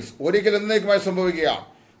എക്സ്പീരിയൻസ്, ഒരിക്കൽ എന്നേക്കുമായി സംഭവിക്കുകയാണ്.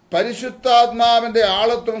 പരിശുദ്ധാത്മാവിന്റെ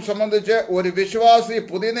ആളത്വം സംബന്ധിച്ച് ഒരു വിശ്വാസി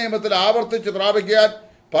പുതിയ നിയമത്തിൽ ആവർത്തിച്ച് പ്രാപിക്കാൻ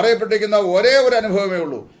പറയപ്പെട്ടിരിക്കുന്ന ഒരേ ഒരു അനുഭവമേ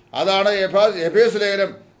ഉള്ളൂ. അതാണ് എഫേസ്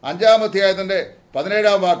ലേഖനം 5-ാം അധ്യായത്തിന്റെ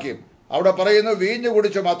 17-ാം വാക്യം. അവിടെ പറയുന്നു, വീഞ്ഞു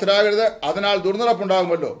കുടിച്ച് മത്തരാകരുത്, അതിനാൽ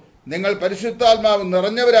ദുർനിറപ്പുണ്ടാകുമല്ലോ, നിങ്ങൾ പരിശുദ്ധാത്മാവ്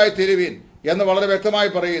നിറഞ്ഞവരായി തീരുവീൻ എന്ന് വളരെ വ്യക്തമായി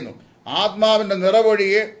പറയുന്നു. ആത്മാവിന്റെ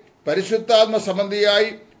നിറവൊഴികെ പരിശുദ്ധാത്മ സംബന്ധിയായി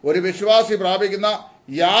ഒരു വിശ്വാസി പ്രാപിക്കുന്ന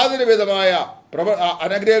യാതൊരു വിധമായ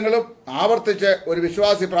അനുഗ്രഹങ്ങളും ആവർത്തിച്ച് ഒരു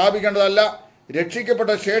വിശ്വാസി പ്രാപിക്കേണ്ടതല്ല,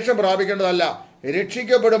 രക്ഷിക്കപ്പെട്ട ശേഷം പ്രാപിക്കേണ്ടതല്ല,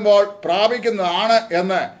 രക്ഷിക്കപ്പെടുമ്പോൾ പ്രാപിക്കുന്നതാണ്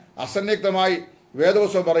എന്ന് അസന്നിഗ്ധമായി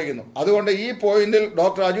വേദപുസ്തകം പറയുന്നു. അതുകൊണ്ട് ഈ പോയിന്റിൽ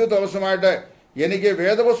ഡോക്ടർ അജു തോമസുമായിട്ട് എനിക്ക്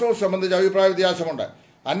വേദപുസ്തകം സംബന്ധിച്ച് അഭിപ്രായ വ്യത്യാസമുണ്ട്.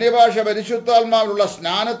 അന്യഭാഷ പരിശുദ്ധാത്മാവിലുള്ള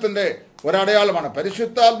സ്നാനത്തിന്റെ ഒരടയാളമാണ്.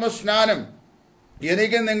 പരിശുദ്ധാത്മ സ്നാനം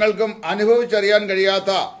എനിക്കും നിങ്ങൾക്കും അനുഭവിച്ചറിയാൻ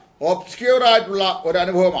കഴിയാത്ത ഒബ്സ്ക്യൂർ ആയിട്ടുള്ള ഒരു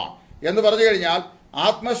അനുഭവമാണ്. എന്ന് പറഞ്ഞു കഴിഞ്ഞാൽ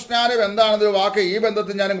ആത്മസ്നാനം എന്താണെന്നൊരു വാക്ക് ഈ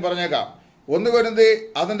ബന്ധത്തിൽ ഞാനും പറഞ്ഞേക്കാം. 1 കൊരിന്ത്യർ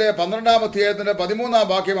അതിന്റെ 12-ാം അധ്യായത്തിന്റെ 13-ാം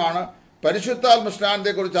വാക്യമാണ് പരിശുദ്ധാത്മ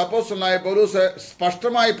സ്നാനത്തെക്കുറിച്ച് അപ്പോസ്തലനായ പൗലോസ്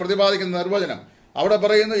സ്പഷ്ടമായി പ്രതിപാദിക്കുന്ന നിർവചനം. അവിടെ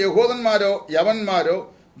പറയുന്നു, യഹൂദന്മാരോ യവന്മാരോ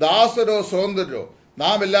ദാസരോ സ്വതന്ത്രരോ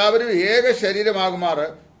നാം എല്ലാവരും ഏക ശരീരമാകുമാറ്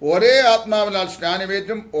ഒരേ ആത്മാവിനാൽ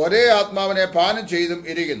സ്നാനമേറ്റും ഒരേ ആത്മാവിനെ പാനം ചെയ്തും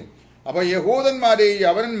ഇരിക്കുന്നു. അപ്പൊ യഹൂദന്മാരെയും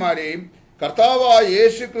യവനന്മാരെയും കർത്താവായ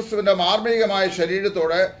യേശു ക്രിസ്തുവിന്റെ മാർമികമായ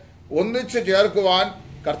ശരീരത്തോടെ ഒന്നിച്ചു ചേർക്കുവാൻ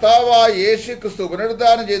കർത്താവായ യേശു ക്രിസ്തു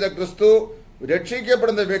പുനരുദ്ധാനം ചെയ്ത ക്രിസ്തു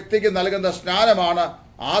രക്ഷിക്കപ്പെടുന്ന വ്യക്തിക്ക് നൽകുന്ന സ്നാനമാണ്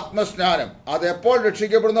ആത്മസ്നാനം. അത് എപ്പോൾ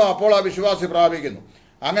രക്ഷിക്കപ്പെടുന്നു അപ്പോൾ ആ വിശ്വാസി പ്രാപിക്കുന്നു.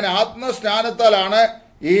 അങ്ങനെ ആത്മസ്നാനത്താലാണ്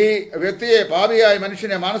ഈ വ്യക്തിയെ, പാപിയായ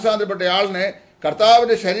മനുഷ്യനെ, മാനസാന്തരപ്പെട്ട ആളിനെ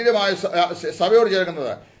കർത്താവിന്റെ ശരീരമായ സഭയോട്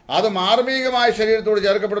ചേർക്കുന്നത്. അത് മാർമികമായ ശരീരത്തോട്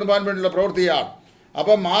ചേർക്കപ്പെടുവാൻ വേണ്ടിയുള്ള പ്രവൃത്തിയാണ്.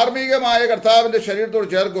 അപ്പം മാർമികമായ കർത്താവിന്റെ ശരീരത്തോട്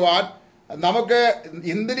ചേർക്കുവാൻ നമുക്ക്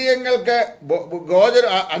ഇന്ദ്രിയങ്ങൾക്ക്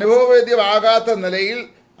അനുഭവവേദ്യമാകാത്ത നിലയിൽ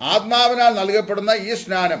ആത്മാവിനാൽ നൽകപ്പെടുന്ന ഈ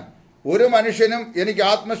സ്നാനം, ഒരു മനുഷ്യനും എനിക്ക്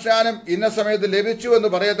ആത്മസ്നാനം ഇന്ന സമയത്ത് ലഭിച്ചു എന്ന്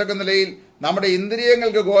പറയത്തക്ക നിലയിൽ നമ്മുടെ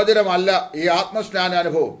ഇന്ദ്രിയങ്ങൾക്ക് ഗോചരമല്ല ഈ ആത്മസ്നാന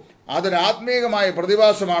അനുഭവം. അതൊരു ആത്മീയമായ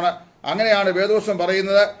പ്രതിഭാസമാണ്. അങ്ങനെയാണ് വേദപുസ്തകം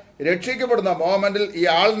പറയുന്നത്. രക്ഷിക്കപ്പെടുന്ന മോമെന്റിൽ ഈ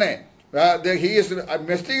ആളിനെ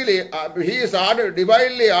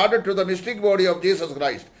divinely added to the mystic body of Jesus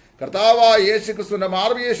Christ. കർത്താവായ യേശു ക്രിസ്തുവിന്റെ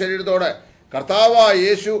മാർമിക ശരീരത്തോടെ കർത്താവായ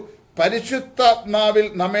യേശു പരിശുദ്ധാത്മാവിൽ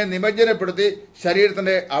നമ്മെ നിമജ്ജനപ്പെടുത്തി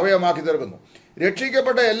ശരീരത്തിന്റെ അവയവമാക്കി തീർക്കുന്നു.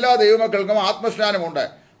 രക്ഷിക്കപ്പെട്ട എല്ലാ ദൈവമക്കൾക്കും ആത്മസ്നാനമുണ്ട്.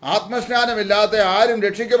 ആത്മസ്നാനമില്ലാത്ത ആരും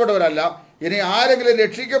രക്ഷിക്കപ്പെട്ടവരല്ല. ഇനി ആരെങ്കിലും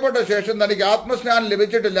രക്ഷിക്കപ്പെട്ട ശേഷം തനിക്ക് ആത്മസ്നാനം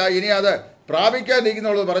ലഭിച്ചിട്ടില്ല, ഇനി അത്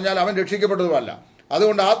പ്രാപിക്കാനിരിക്കുന്നുള്ളത് പറഞ്ഞാൽ അവൻ രക്ഷിക്കപ്പെട്ടതുമല്ല.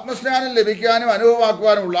 അതുകൊണ്ട് ആത്മസ്നാനം ലഭിക്കാനും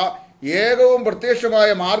അനുഭവമാക്കുവാനുമുള്ള ഏകവും പ്രത്യക്ഷമായ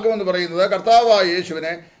മാർഗം എന്ന് പറയുന്നത് കർത്താവായ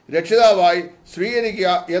യേശുവിനെ രക്ഷിതാവായി സ്വീകരിക്കുക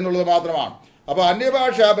എന്നുള്ളത് മാത്രമാണ്. അപ്പൊ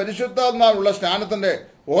അന്യഭാഷ പരിശുദ്ധാത്മാവുള്ള സ്നാനത്തിന്റെ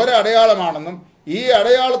ഒരടയാളമാണെന്നും ഈ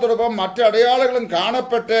അടയാളത്തോടൊപ്പം മറ്റ് അടയാളങ്ങളും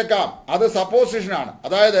കാണപ്പെട്ടേക്കാം, അത് സപ്പോസിഷനാണ്.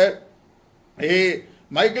 അതായത് ഈ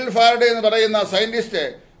മൈക്കിൾ ഫാരഡേ എന്ന് പറയുന്ന സയന്റിസ്റ്റ്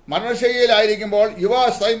മരണശയ്യയിലായിരിക്കുമ്പോൾ യുവ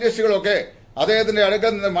സയന്റിസ്റ്റുകളൊക്കെ അദ്ദേഹത്തിന്റെ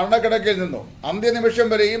അടുക്കൽ നിന്ന് മരണക്കിടക്കയിൽ നിന്നു അന്ത്യനിമിഷം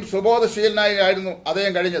വരെയും സുബോധശീലനായിരുന്നു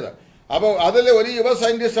അദ്ദേഹം കഴിഞ്ഞത്. അപ്പോൾ അതിൽ ഒരു യുവ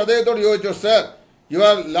സയന്റിസ്റ്റ് അദ്ദേഹത്തോട് ചോദിച്ചു, sir,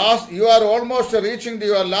 you are almost reaching to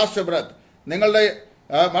your last breath, നിങ്ങളുടെ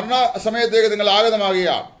മരണ സമയത്തേക്ക് നിങ്ങൾ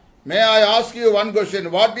ആഗതമാകുകയാണ്. May I ask you one question,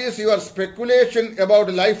 what is your speculation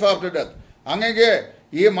about life after death? അങ്ങേക്ക്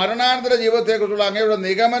ഈ മരണാനന്തര ജീവിതത്തെക്കുറിച്ചുള്ള അങ്ങയുടെ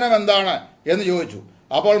നിഗമനം എന്താണ് എന്ന് ചോദിച്ചു.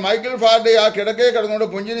 അപ്പോൾ മൈക്കിൾ ഫാരഡേ ആ കിടക്കയെ കിടന്നുകൊണ്ട്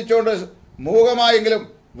പുഞ്ചിരിച്ചുകൊണ്ട് മൂകമായെങ്കിലും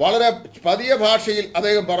വളരെ പതിയ ഭാഷയിൽ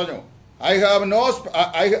അദ്ദേഹം പറഞ്ഞു, I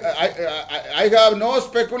have no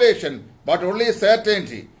speculation but only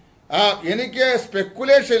certainty. എനിക്ക്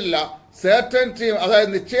സ്പെക്കുലേഷൻ ഇല്ല, സെർട്ടൻറ്റി,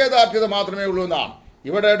 അതായത് നിശ്ചയദാർഢ്യത മാത്രമേ ഉള്ളൂ എന്നാണ്.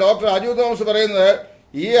 ഇവിടെ ഡോക്ടർ അജു തോമസ് പറയുന്നത്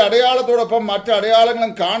ഈ അടയാളത്തോടൊപ്പം മറ്റ്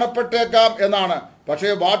അടയാളങ്ങളും കാണപ്പെട്ടേക്കാം എന്നാണ്. പക്ഷേ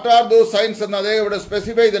വാട്ട് ആർ ദോസ് സൈൻസ് എന്ന് അദ്ദേഹം ഇവിടെ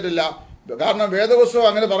സ്പെസിഫൈ ചെയ്തിട്ടില്ല. കാരണം വേദപുസ്തകം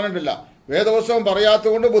അങ്ങനെ പറഞ്ഞിട്ടില്ല. വേദപുസ്തകം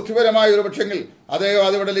പറയാത്തതുകൊണ്ട് ബുദ്ധിപരമായ ഒരു പക്ഷെങ്കിൽ അദ്ദേഹം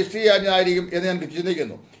അതിവിടെ ലിസ്റ്റ് ചെയ്യാനായിരിക്കും എന്ന് ഞാൻ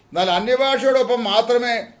ചിന്തിക്കുന്നു. എന്നാൽ അന്യഭാഷയോടൊപ്പം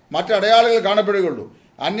മാത്രമേ മറ്റടയാളങ്ങൾ കാണപ്പെടുകയുള്ളൂ.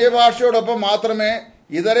 അന്യഭാഷയോടൊപ്പം മാത്രമേ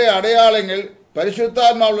ഇതര അടയാളങ്ങൾ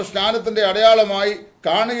പരിശുദ്ധാത്മാവുള്ള സ്നാനത്തിന്റെ അടയാളമായി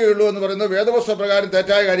കാണുകയുള്ളൂ എന്ന് പറയുന്നത് വേദപുസ്തക പ്രകാരം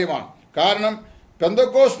തെറ്റായ കാര്യമാണ്. കാരണം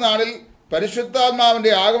പെന്തക്കോസ്ത് നാളിൽ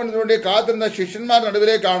പരിശുദ്ധാത്മാവിന്റെ ആഗമനത്തിന് വേണ്ടി കാത്തിരുന്ന ശിഷ്യന്മാരുടെ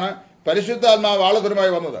നടുവിലേക്കാണ് പരിശുദ്ധാത്മാവ്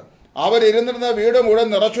ആളതുരമായി വന്നത്. അവരിരുന്നിരുന്ന വീട് മുഴുവൻ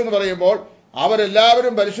നിറച്ചു എന്ന് പറയുമ്പോൾ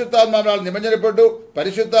അവരെല്ലാവരും പരിശുദ്ധാത്മാവിനാൽ നിമഞ്ജനപ്പെട്ടു,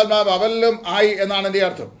 പരിശുദ്ധാത്മാവ് അവരിലും ആയി എന്നാണ് എൻ്റെ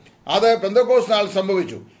അർത്ഥം. അത് പെന്തക്കോസ്ത് നാൾ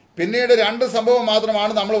സംഭവിച്ചു. പിന്നീട് 2 സംഭവം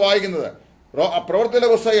മാത്രമാണ് നമ്മൾ വായിക്കുന്നത്. പ്രവൃത്തിയുടെ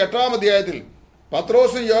പുസ്തകം 8-ാം അധ്യായത്തിൽ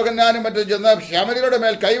പത്രോസും യോഹന്നാനും മറ്റും ചെന്ന് ശമര്യരുടെ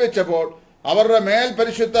മേൽ കൈവച്ചപ്പോൾ അവരുടെ മേൽ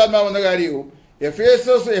പരിശുദ്ധാത്മാവ് എന്ന കാര്യവും,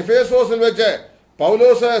 എഫേസോസിൽ വെച്ച്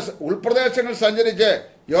പൗലോസ് ഉൾപ്രദേശങ്ങൾ സഞ്ചരിച്ച്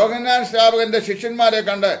യോഹന്നാൻ സ്നാപകന്റെ ശിഷ്യന്മാരെ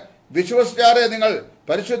കണ്ട് വിശ്വസിച്ചാരെ നിങ്ങൾ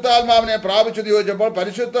പരിശുദ്ധാത്മാവിനെ പ്രാപിച്ചു ചോദിച്ചപ്പോൾ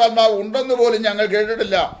പരിശുദ്ധാത്മാവ് ഉണ്ടെന്ന് പോലും ഞങ്ങൾ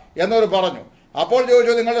കേട്ടിട്ടില്ല എന്നവർ പറഞ്ഞു. അപ്പോൾ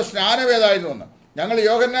ചോദിച്ചു, നിങ്ങളുടെ സ്നാനം ഏതായിരുന്നു എന്ന്. ഞങ്ങൾ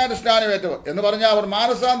യോഹന്നാന്റെ സ്നാനമേറ്റവർ എന്ന് പറഞ്ഞാൽ അവർ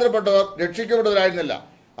മാനസാന്തരപ്പെട്ടവർ, രക്ഷിക്കപ്പെട്ടവരായിരുന്നില്ല.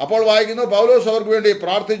 അപ്പോൾ വായിക്കുന്നു, പൗലോസ് അവർക്ക് വേണ്ടി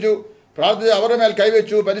പ്രാർത്ഥിച്ചു അവരുടെ മേൽ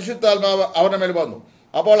കൈവച്ചു, പരിശുദ്ധാത്മാവ് അവരുടെ മേൽ വന്നു.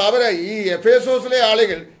 അപ്പോൾ അവരെ ഈ എഫേസോസിലെ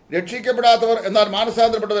ആളുകൾ രക്ഷിക്കപ്പെടാത്തവർ എന്നാൽ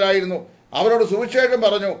മാനസാന്തരപ്പെട്ടവരായിരുന്നു. അവരോട് സുവിശേഷം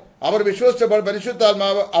പറഞ്ഞു, അവർ വിശ്വസിച്ചപ്പോൾ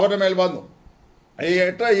പരിശുദ്ധാത്മാവ് അവരുടെ മേൽ വന്നു.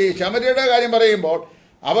 ഈ ശമര്യയുടെ കാര്യം പറയുമ്പോൾ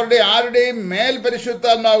അവരുടെ ആരുടെയും മേൽ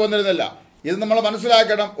പരിശുദ്ധാത്മാവ് വന്നിരുന്നില്ല. ഇത് നമ്മൾ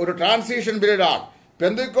മനസ്സിലാക്കണം. ഒരു ട്രാൻസിഷൻ പീരീഡാണ്.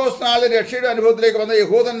 പെന്തക്കോസ്ത് നാളിൽ രക്ഷയുടെ അനുഭവത്തിലേക്ക് വന്ന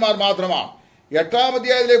യഹൂദന്മാർ മാത്രമാണ്. 8-ാം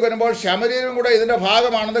അധ്യായത്തിലേക്ക് വരുമ്പോൾ ശമര്യരും കൂടെ ഇതിന്റെ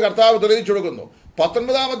ഭാഗമാണെന്ന് കർത്താവ് തെളിയിച്ചു കൊടുക്കുന്നു.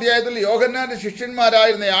 19-ാം അധ്യായത്തിൽ യോഹന്നാന്റെ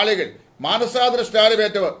ശിഷ്യന്മാരായിരുന്ന ആളുകൾ മാനസാന്തര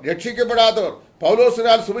സ്നാനമേറ്റവർ, രക്ഷിക്കപ്പെടാത്തവർ,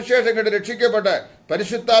 പൗലോസിനാൽ സുവിശേഷം കേട്ട് രക്ഷിക്കപ്പെട്ട്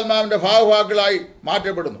പരിശുദ്ധാത്മാവിന്റെ ഭാഗവാക്കുകളായി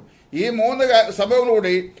മാറ്റപ്പെടുന്നു. ഈ 3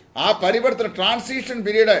 സംഭവങ്ങളൂടി ആ പരിവർത്തന ട്രാൻസിഷൻ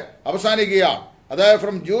പീരീഡ് അവസാനിക്കുകയാണ്. അതായത്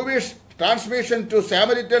from Jewish transmission to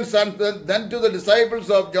സാമരിറ്റൻസ് and then to the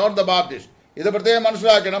disciples of John the Baptist. ഇത് പ്രത്യേകം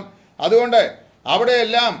മനസ്സിലാക്കണം. അതുകൊണ്ട്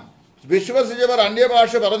അവിടെയെല്ലാം വിശ്വസിച്ചവർ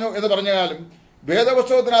അന്യഭാഷ പറഞ്ഞു എന്ന് പറഞ്ഞാലും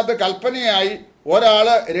വേദപുസ്തകത്തിനകത്ത് കൽപ്പനയായി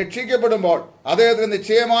ഒരാള് രക്ഷിക്കപ്പെടുമ്പോൾ അദ്ദേഹത്തിന്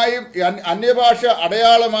നിശ്ചയമായും അന്യഭാഷ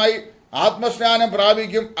അടയാളമായി ആത്മസ്നാനം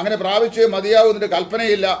പ്രാപിക്കും. അങ്ങനെ പ്രാപിച്ചേ മതിയാവുന്നതിന്റെ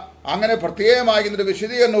കൽപ്പനയില്ല. അങ്ങനെ പ്രത്യേകമായി ഇതിന്റെ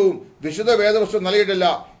വിശദീകരണവും വിശുദ്ധ വേദപുസ്തകം നൽകിയിട്ടില്ല.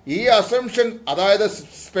 ഈ അസംഷൻ, അതായത്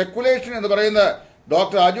സ്പെക്കുലേഷൻ എന്ന് പറയുന്നത്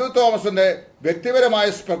ഡോക്ടർ അജു തോമസിന്റെ വ്യക്തിപരമായ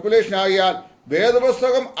സ്പെക്കുലേഷൻ ആകിയാൽ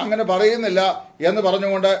വേദപുസ്തകം അങ്ങനെ പറയുന്നില്ല എന്ന്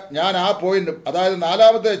പറഞ്ഞുകൊണ്ട് ഞാൻ ആ പോയിന്റും, അതായത്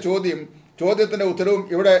 4-ാമത്തെ ചോദ്യത്തിന്റെ ഉത്തരവും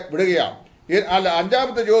ഇവിടെ വിടുകയാണ്. അല്ല,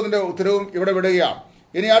 5-ാമത്തെ ചോദ്യത്തിന്റെ ഉത്തരവും ഇവിടെ വിടുകയാണ്.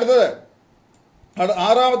 ഇനി അടുത്തത്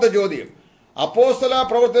 6-ാമത്തെ ചോദ്യം. അപ്പോസ്തല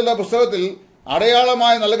പ്രവൃത്തികളുടെ പുസ്തകത്തിൽ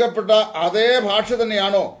അടയാളമായി നൽകപ്പെട്ട അതേ ഭാഷ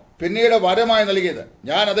തന്നെയാണോ പിന്നീട് വരമായി നൽകിയത്?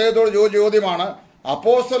 ഞാൻ അദ്ദേഹത്തോട് ചോദിച്ച ചോദ്യമാണ്.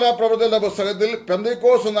 അപ്പോസ്തല പ്രവൃത്തികളുടെ പുസ്തകത്തിൽ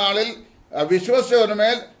പെന്തക്കോസ്ത് നാളിൽ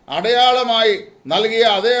വിശ്വസിച്ചവരുമേൽ അടയാളമായി നൽകിയ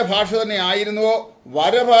അതേ ഭാഷ തന്നെ ആയിരുന്നുവോ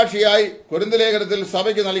വരഭാഷയായി കൊരിന്ത് ലേഖനത്തിൽ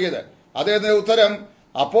സഭയ്ക്ക് നൽകിയത്? അദ്ദേഹത്തിന്റെ ഉത്തരം,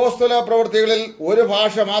 അപ്പോസ്തല പ്രവൃത്തികളിൽ ഒരു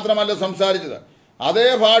ഭാഷ മാത്രമല്ല സംസാരിച്ചത്. അതേ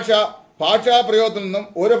ഭാഷാപ്രയോഗത്തിൽ നിന്നും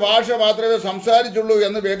ഒരു ഭാഷ മാത്രമേ സംസാരിച്ചുള്ളൂ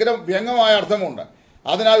എന്ന് വ്യംഗ്യമായ അർത്ഥമുണ്ട്.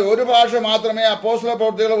 അതിനാൽ ഒരു ഭാഷ മാത്രമേ അപ്പോസ്തല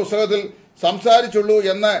പ്രവൃത്തികളുടെ പുസ്തകത്തിൽ സംസാരിച്ചുള്ളൂ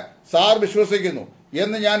എന്ന് സാർ വിശ്വസിക്കുന്നു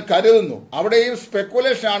എന്ന് ഞാൻ കരുതുന്നു. അവിടെയും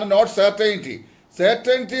സ്പെക്കുലേഷൻ ആണ്, നോട്ട് സെർട്ടൈനിറ്റി.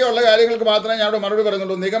 സെർട്ടൈനിറ്റി ഉള്ള കാര്യങ്ങൾക്ക് മാത്രമേ ഞാൻ മറുപടി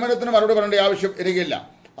പറയുന്നുള്ളൂ. നിഗമനത്തിന് മറുപടി പറയേണ്ട ആവശ്യം എനിക്കില്ല.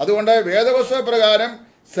 അതുകൊണ്ട് വേദപുസ്തക പ്രകാരം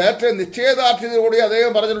നിശ്ചയദാർഢ്യതയോടെ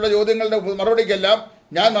അദ്ദേഹം പറഞ്ഞിട്ടുള്ള ചോദ്യങ്ങളുടെ മറുപടിക്കെല്ലാം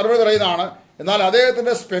ഞാൻ മറുപടി പറയുന്നതാണ്. എന്നാൽ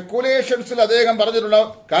അദ്ദേഹത്തിന്റെ സ്പെക്കുലേഷൻസിൽ അദ്ദേഹം പറഞ്ഞിട്ടുള്ള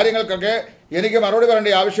കാര്യങ്ങൾക്കൊക്കെ എനിക്ക് മറുപടി പറയേണ്ട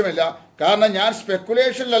ആവശ്യമില്ല. കാരണം ഞാൻ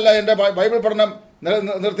സ്പെക്കുലേഷനിലല്ല എൻ്റെ ബൈബിൾ പഠനം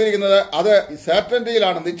നിർത്തിയിരിക്കുന്നത്. അത്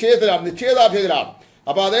സെർട്ടനിറ്റിയിലാണ്, നിശ്ചയദാർഢ്യത്തിലാണ്.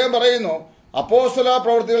 അപ്പൊ അദ്ദേഹം പറയുന്നു, അപ്പോസ്തല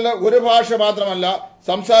പ്രവൃത്തികളുടെ ഒരു ഭാഷ മാത്രമല്ല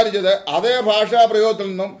സംസാരിച്ചത്, അതേ ഭാഷാ പ്രയോഗത്തിൽ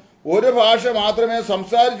നിന്നും ഒരു ഭാഷ മാത്രമേ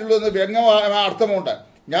സംസാരിച്ചുള്ളൂ എന്ന് വ്യംഗ്യമായ അർത്ഥമുണ്ട്.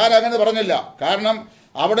 ഞാൻ അങ്ങനെ പറഞ്ഞില്ല. കാരണം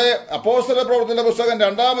അവിടെ അപ്പോസ്തല പ്രവൃത്തികളുടെ പുസ്തകം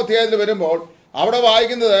 2-ാം അധ്യായത്തിൽ വരുമ്പോൾ അവിടെ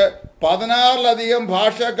വായിക്കുന്നത് 16-ലധികം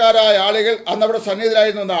ഭാഷക്കാരായ ആളുകൾ അന്നവിടെ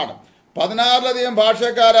സന്നിഹിതരായിരുന്നു എന്നാണ്. 16-ലധികം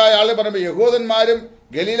ഭാഷക്കാരായ ആളുകൾ പറയുമ്പോൾ യഹൂദന്മാരും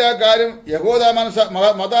ഗലീലക്കാരും യഹൂദ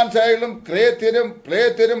മതാനുസാരികളും ക്രേത്യരും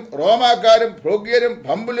പ്ലേത്യരും റോമാക്കാരും ഭ്രോഗ്യരും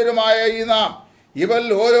ഭംബുലരുമായ ഈ നാം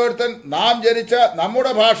ഇവരിൽ ഓരോരുത്തൻ നാം ജനിച്ച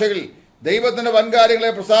നമ്മുടെ ഭാഷകളിൽ ദൈവത്തിന്റെ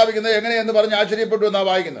വൻകാര്യങ്ങളെ പ്രസ്താവിക്കുന്നത് എങ്ങനെയെന്ന് പറഞ്ഞ് ആശ്ചര്യപ്പെട്ടു എന്നാണ്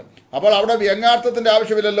വായിക്കുന്നത്. അപ്പോൾ അവിടെ വ്യംഗ്യാർത്ഥത്തിന്റെ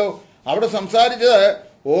ആവശ്യമില്ലല്ലോ. അവിടെ സംസാരിച്ചത്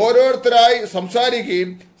ഓരോരുത്തരായി സംസാരിക്കുകയും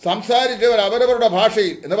സംസാരിച്ചവർ അവരവരുടെ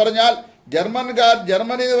ഭാഷയിൽ എന്ന് പറഞ്ഞാൽ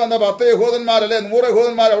ജർമ്മനിയിൽ വന്ന 10 യഹൂദന്മാരല്ലേ 100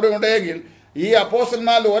 യഹൂദന്മാർ അവിടെ ഉണ്ടെങ്കിൽ ഈ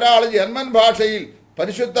അപ്പോസ്തലന്മാരിൽ ഒരാൾ ജർമ്മൻ ഭാഷയിൽ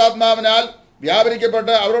പരിശുദ്ധാത്മാവിനാൽ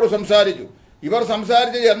വ്യാപരിക്കപ്പെട്ട് അവരോട് സംസാരിച്ചു. ഇവർ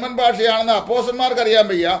സംസാരിച്ച ജർമ്മൻ ഭാഷയാണെന്ന് അപ്പോസ്തലന്മാർക്ക് അറിയാൻ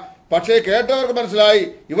വയ്യ, പക്ഷേ കേട്ടവർക്ക് മനസ്സിലായി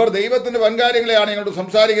ഇവർ ദൈവത്തിന്റെ വൻകാര്യങ്ങളെയാണ് ഇങ്ങോട്ട്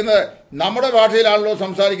സംസാരിക്കുന്നത്, നമ്മുടെ ഭാഷയിലാണല്ലോ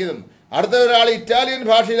സംസാരിക്കുന്നത്. അടുത്ത ഒരാൾ ഇറ്റാലിയൻ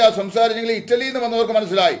ഭാഷയിലാണ് സംസാരിച്ചെങ്കിൽ ഇറ്റലിയിൽ നിന്ന് വന്നവർക്ക്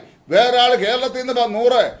മനസ്സിലായി. വേറൊരാൾ കേരളത്തിൽ നിന്ന്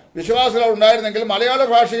 100 വിശ്വാസികൾ ഉണ്ടായിരുന്നെങ്കിൽ മലയാള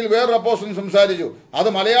ഭാഷയിൽ വേറൊരു അപ്പോസ്തലൻ സംസാരിച്ചു. അത്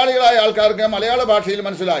മലയാളികളായ ആൾക്കാർക്ക് മലയാള ഭാഷയിൽ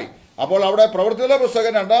മനസ്സിലായി. അപ്പോൾ അവിടെ പ്രവൃത്തിയുടെ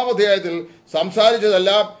പുസ്തകം 2-ാം അധ്യായത്തിൽ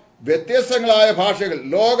സംസാരിച്ചതെല്ലാം വ്യത്യസ്തങ്ങളായ ഭാഷകൾ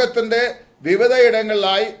ലോകത്തിന്റെ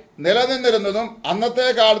വിവിധയിടങ്ങളിലായി നിലനിന്നിരുന്നതും അന്നത്തെ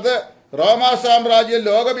കാലത്ത് റോമാ സാമ്രാജ്യം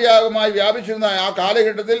ലോകവ്യാപകമായി വ്യാപിച്ചിരുന്ന ആ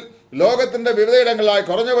കാലഘട്ടത്തിൽ ലോകത്തിന്റെ വിവിധയിടങ്ങളിലായി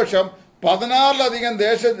കുറഞ്ഞപക്ഷം 16-ലധികം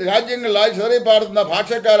രാജ്യങ്ങളിലായി ചിതറിപ്പാടുന്ന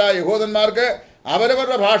ഭാഷക്കാരായ യഹൂദന്മാർക്ക്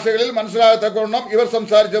അവരവരുടെ ഭാഷകളിൽ മനസ്സിലാകത്തക്കവണ്ണം ഇവർ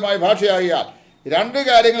സംസാരിച്ചതുമായ ഭാഷയാകിയാൽ 2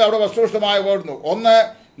 കാര്യങ്ങൾ അവിടെ വസ്തുനിഷ്ഠമായി ഓടുന്നു. ഒന്ന്,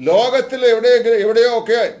 ലോകത്തിൽ എവിടെയോ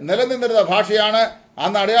ഒക്കെ നിലനിന്നിരുന്ന ഭാഷയാണ്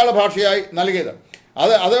അന്ന് അടയാള ഭാഷയായി നൽകിയത്.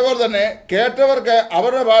 അതേപോലെ തന്നെ കേട്ടവർക്ക്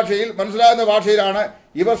അവരുടെ ഭാഷയിൽ മനസ്സിലാകുന്ന ഭാഷയിലാണ്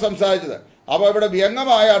ഇവർ സംസാരിച്ചത്. അപ്പോൾ ഇവിടെ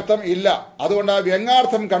വ്യംഗ്യമായ അർത്ഥം ഇല്ല, അതുകൊണ്ട് ആ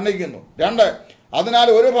വ്യംഗ്യാർത്ഥം ഖണ്ഡിക്കുന്നു. 2, അതിനാൽ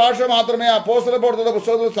ഒരു ഭാഷ മാത്രമേ അപ്പോസ്തലപ്രവൃത്തിയുടെ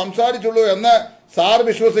പുസ്തകത്തിൽ സംസാരിച്ചുള്ളൂ എന്ന് സാർ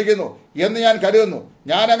വിശ്വസിക്കുന്നു എന്ന് ഞാൻ കരുതുന്നു.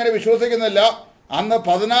 ഞാൻ അങ്ങനെ വിശ്വസിക്കുന്നില്ല. അന്ന്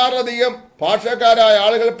 16-ലധികം ഭാഷക്കാരായ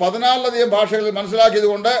ആളുകൾ 16-ലധികം ഭാഷകളിൽ മനസ്സിലാക്കിയത്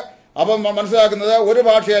കൊണ്ട് അപ്പം മനസ്സിലാക്കുന്നത് ഒരു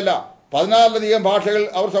ഭാഷയല്ല 16-ലധികം ഭാഷകൾ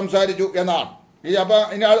അവർ സംസാരിച്ചു എന്നാണ്.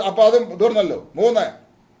 അപ്പൊ അതും തീർന്നല്ലോ. 3,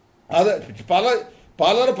 അത്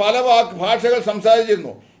പലർ പല ഭാഷകൾ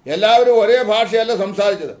സംസാരിച്ചിരുന്നു. എല്ലാവരും ഒരേ ഭാഷയല്ല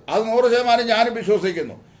സംസാരിച്ചത്. അത് 100% ഞാനും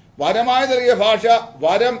വിശ്വസിക്കുന്നു. വരമായി നൽകിയ ഭാഷ,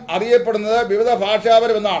 വരം അറിയപ്പെടുന്നത് വിവിധ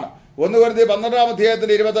ഭാഷാവരം എന്നാണ്. 1 കൊരിന്ത്യർ 12-ാം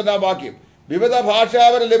അധ്യായത്തിന്റെ 22-ാം വാക്യം. വിവിധ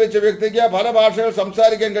ഭാഷാവരം ലഭിച്ച വ്യക്തിക്ക് പല ഭാഷകൾ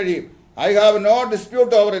സംസാരിക്കാൻ കഴിയും. I have no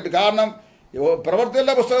dispute over it. കാരണം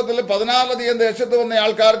പ്രവൃത്തികളുടെ പുസ്തകത്തിൽ 16-ലധികം ദേശത്ത് വന്ന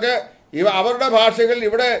ആൾക്കാർക്ക് അവരുടെ ഭാഷകൾ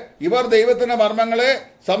ഇവർ ദൈവത്തിന്റെ മർമ്മങ്ങളെ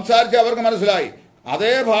സംസാരിച്ച് അവർക്ക് മനസ്സിലായി.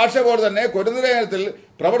 അതേ ഭാഷ പോലെ തന്നെ കൊരിന്ത്യലേഖനത്തിൽ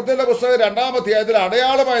പ്രവൃത്തികളുടെ പുസ്തകം 2-ാം അധ്യായത്തിൽ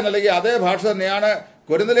അടയാളമായി നൽകിയ അതേ ഭാഷ തന്നെയാണ്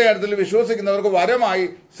കൊരിന്ത്യലേഖനത്തിൽ വിശ്വസിക്കുന്നവർക്ക് വരമായി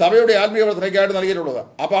സഭയുടെ ആത്മീയ പ്രവർത്തനയ്ക്കായിട്ട് നൽകിയിട്ടുള്ളത്.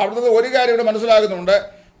 അപ്പൊ അവിടുത്തെ ഒരു കാര്യം ഇവിടെ മനസ്സിലാകുന്നുണ്ട്.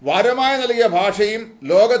 വരമായി നൽകിയ ഭാഷയും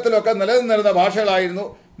ലോകത്തിലൊക്കെ നിലനിന്നിരുന്ന ഭാഷകളായിരുന്നു,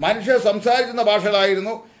 മനുഷ്യർ സംസാരിക്കുന്ന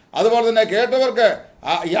ഭാഷകളായിരുന്നു. അതുപോലെ തന്നെ കേട്ടവർക്ക്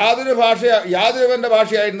യാതൊരുവന്റെ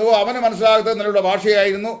ഭാഷയായിരുന്നു, അവന് മനസ്സിലാകുന്ന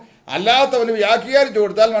ഭാഷയായിരുന്നു. അല്ലാത്തവന് വ്യാഖ്യാനിച്ചു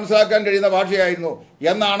കൊടുത്താൽ മനസ്സിലാക്കാൻ കഴിയുന്ന ഭാഷയായിരുന്നു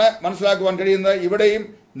എന്നാണ് മനസ്സിലാക്കുവാൻ കഴിയുന്നത്. ഇവിടെയും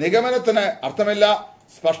നിഗമനത്തിന് അർത്ഥമില്ല,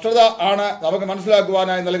 സ്പഷ്ടത ആണ് നമുക്ക്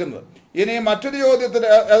മനസ്സിലാക്കുവാനായി നൽകുന്നത്. ഇനി അടുത്ത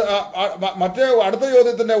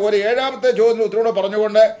ചോദ്യത്തിന്റെ ഒരു 7-ാമത്തെ ചോദ്യത്തിന് ഉത്തരവോടെ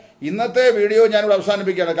പറഞ്ഞുകൊണ്ട് ഇന്നത്തെ വീഡിയോ ഞാനിവിടെ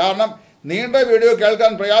അവസാനിപ്പിക്കുകയാണ്. കാരണം നീണ്ട വീഡിയോ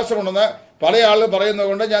കേൾക്കാൻ പ്രയാസമുണ്ടെന്ന് പല ആളുകൾ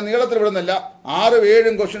പറയുന്നതുകൊണ്ട് ഞാൻ നീളത്തിൽ വിടുന്നില്ല.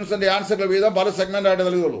 6-7 ക്വസ്റ്റ്യൻസിന്റെ ആൻസറുകൾ വീതം പല സെഗ്മെന്റായിട്ട്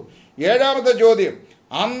നൽകുകയുള്ളൂ. 7-ാമത്തെ ചോദ്യം,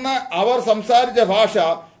 അന്ന് അവർ സംസാരിച്ച ഭാഷ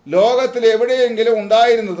ലോകത്തിൽ എവിടെയെങ്കിലും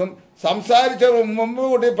ഉണ്ടായിരുന്നതും സംസാരിച്ച മുമ്പ്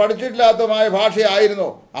കൂട്ടി പഠിച്ചിട്ടില്ലാത്തതുമായ ഭാഷയായിരുന്നോ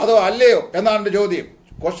അതോ അല്ലയോ എന്നാണ് ചോദ്യം.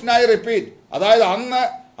 Question I repeat. അതായത് അന്ന്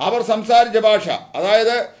അവർ സംസാരിച്ച ഭാഷ,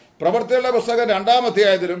 അതായത് പ്രവൃത്തികളുടെ പുസ്തകം 2-ാം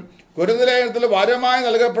അധ്യായത്തിലും കൊരിന്ത്യലേഖനത്തിൽ വരമായി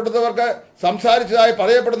നൽകപ്പെട്ടവർക്ക് സംസാരിച്ചതായി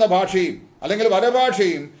പറയപ്പെടുന്ന ഭാഷയും അല്ലെങ്കിൽ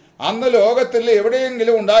വരഭാഷയും അന്ന് ലോകത്തിൽ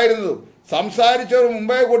എവിടെയെങ്കിലും ഉണ്ടായിരുന്നതും സംസാരിച്ചവർ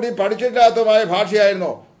മുമ്പേ കൂട്ടി പഠിച്ചിട്ടില്ലാത്തതുമായ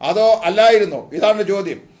ഭാഷയായിരുന്നോ അതോ അല്ലായിരുന്നോ? ഇതാണ്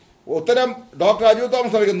ചോദ്യം. ഉത്തരം ഡോക്ടർ അജു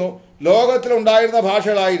തോമസ് നൽകുന്നു. ലോകത്തിലുണ്ടായിരുന്ന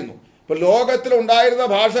ഭാഷകളായിരുന്നു. ഇപ്പൊ ലോകത്തിലുണ്ടായിരുന്ന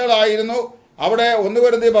ഭാഷകളായിരുന്നു അവിടെ 1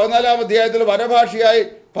 കൊരിന്ത്യർ 14-ാം അധ്യായത്തിൽ വരഭാഷയായി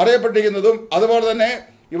പറയപ്പെട്ടിരിക്കുന്നതും അതുപോലെ തന്നെ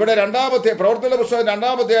ഇവിടെ പ്രവൃത്തികളുടെ പുസ്തകം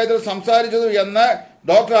 2-ാം അധ്യായത്തിൽ സംസാരിച്ചതും എന്ന്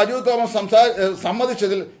ഡോക്ടർ അജു തോമസ്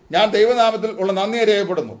സമ്മതിച്ചതിൽ ഞാൻ ദൈവനാമത്തിൽ ഉള്ള നന്ദിയെ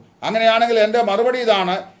രേഖപ്പെടുന്നു. അങ്ങനെയാണെങ്കിൽ എൻ്റെ മറുപടി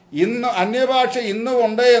ഇതാണ്. ഇന്ന് അന്യഭാഷ ഇന്നും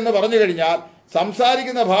ഉണ്ട് എന്ന് പറഞ്ഞു കഴിഞ്ഞാൽ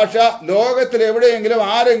സംസാരിക്കുന്ന ഭാഷ ലോകത്തിൽ എവിടെയെങ്കിലും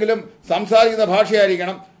ആരെങ്കിലും സംസാരിക്കുന്ന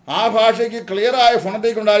ഭാഷയായിരിക്കണം. ആ ഭാഷയ്ക്ക് ക്ലിയറായ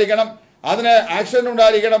ഫോണറ്റിക് ഉണ്ടായിരിക്കണം, അതിന് ആക്സന്റ്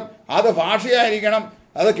ഉണ്ടായിരിക്കണം, അത് ഭാഷയായിരിക്കണം,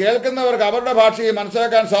 അത് കേൾക്കുന്നവർക്ക് അവരുടെ ഭാഷയെ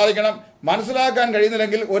മനസ്സിലാക്കാൻ സാധിക്കണം. മനസ്സിലാക്കാൻ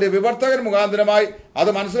കഴിയുന്നില്ലെങ്കിൽ ഒരു വിവർത്തകൻ മുഖാന്തരമായി അത്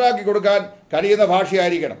മനസ്സിലാക്കി കൊടുക്കാൻ കഴിയുന്ന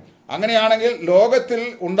ഭാഷയായിരിക്കണം. അങ്ങനെയാണെങ്കിൽ ലോകത്തിൽ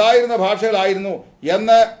ഉണ്ടായിരുന്ന ഭാഷകളായിരുന്നു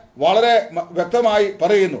എന്ന് വളരെ വ്യക്തമായി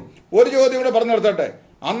പറയുന്നു. ഒരു ചോദ്യം കൂടെ പറഞ്ഞു നിർത്തട്ടെ.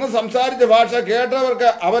 അന്ന് സംസാരിച്ച ഭാഷ കേട്ടവർക്ക്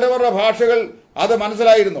അവരവരുടെ ഭാഷകൾ അത്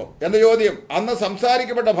മനസ്സിലായിരുന്നു എന്ന ചോദ്യം. അന്ന്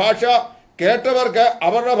സംസാരിക്കപ്പെട്ട ഭാഷ കേട്ടവർക്ക്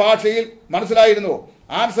അവരുടെ ഭാഷയിൽ മനസ്സിലായിരുന്നു.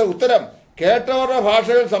 ആൻസർ, ഉത്തരം, കേട്ടവരുടെ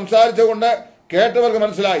ഭാഷകൾ സംസാരിച്ചുകൊണ്ട് കേട്ടവർക്ക്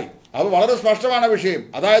മനസ്സിലായി. അത് വളരെ സ്പഷ്ടമാണ് വിഷയം.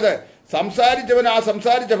 അതായത് സംസാരിച്ചവന് ആ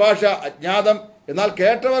സംസാരിച്ച ഭാഷ അജ്ഞാതം, എന്നാൽ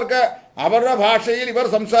കേട്ടവർക്ക് അവരുടെ ഭാഷയിൽ ഇവർ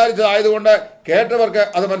സംസാരിച്ചതായതുകൊണ്ട് കേട്ടവർക്ക്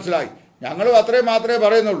അത് മനസ്സിലായി. ഞങ്ങളും അത്രയും മാത്രമേ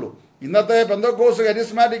പറയുന്നുള്ളൂ. ഇന്നത്തെ പെന്തക്കോസ്ത്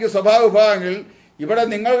കരിസ്മാറ്റിക് സഭാവിഭാഗങ്ങളിൽ ഇവിടെ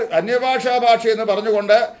നിങ്ങൾ അന്യഭാഷാ ഭാഷ എന്ന്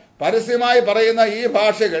പറഞ്ഞുകൊണ്ട് പരസ്യമായി പറയുന്ന ഈ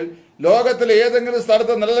ഭാഷകൾ ലോകത്തിൽ ഏതെങ്കിലും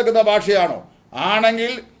സ്ഥലത്ത് നിലനിൽക്കുന്ന ഭാഷയാണോ?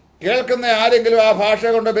 ആണെങ്കിൽ കേൾക്കുന്ന ആരെങ്കിലും ആ ഭാഷ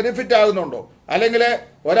കൊണ്ട് ബെനിഫിറ്റ് ആകുന്നുണ്ടോ? അല്ലെങ്കിൽ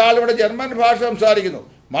ഒരാളിവിടെ ജർമ്മൻ ഭാഷ സംസാരിക്കുന്നു,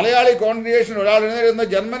 മലയാളി കോൺഗ്രിഗേഷൻ ഒരാൾ എഴുന്നേൽക്കുന്ന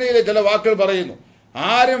ജർമ്മനിയിലെ ചില വാക്കുകൾ പറയുന്നു,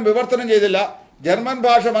 ആരും വിവർത്തനം ചെയ്തില്ല. ജർമ്മൻ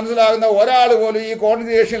ഭാഷ മനസ്സിലാകുന്ന ഒരാൾ പോലും ഈ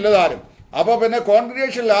കോൺഗ്രിഗേഷനിലതാരും അപ്പോൾ പിന്നെ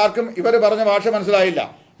കോൺഗ്രിഗേഷനിൽ ആർക്കും ഇവർ പറഞ്ഞ ഭാഷ മനസ്സിലായില്ല.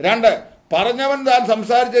 2, പറഞ്ഞവൻ താൻ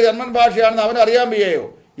സംസാരിച്ച ജർമ്മൻ ഭാഷയാണെന്ന് അവന് അറിയാൻ വയ്യയോ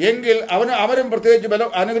എങ്കിൽ അവരും പ്രത്യേകിച്ച്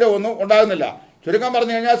അനുഗ്രഹമൊന്നും ഉണ്ടാകുന്നില്ല. ചുരുക്കം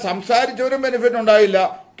പറഞ്ഞു കഴിഞ്ഞാൽ സംസാരിച്ചവരും ബെനിഫിറ്റ് ഉണ്ടായില്ല,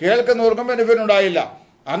 കേൾക്കുന്നവർക്കും ബെനിഫിറ്റ് ഉണ്ടായില്ല.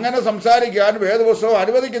 അങ്ങനെ സംസാരിക്കാൻ വേദപുസ്തകം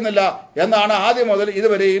അനുവദിക്കുന്നില്ല എന്നാണ് ആദ്യം മുതൽ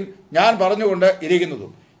ഇതുവരെയും ഞാൻ പറഞ്ഞുകൊണ്ട് ഇരിക്കുന്നത്.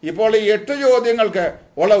 ഇപ്പോൾ ഈ 8 ചോദ്യങ്ങൾക്ക്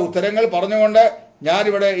ഉള്ള ഉത്തരങ്ങൾ പറഞ്ഞുകൊണ്ട്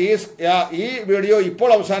ഞാനിവിടെ ഈ വീഡിയോ ഇപ്പോൾ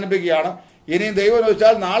അവസാനിപ്പിക്കുകയാണ്. ഇനിയും ദൈവം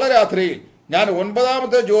വെച്ചാൽ നാളെ രാത്രിയിൽ ഞാൻ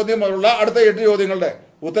 9ാമത്തെ ചോദ്യം മുതലുള്ള അടുത്ത 8 ചോദ്യങ്ങളുടെ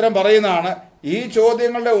ഉത്തരം പറയുന്നതാണ്. ഈ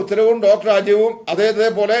ചോദ്യങ്ങളുടെ ഉത്തരവും ഡോക്ടർ അജുവും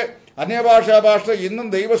അതേപോലെ അന്യഭാഷ ഇന്നും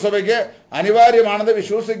ദൈവസഭയ്ക്ക് അനിവാര്യമാണെന്ന്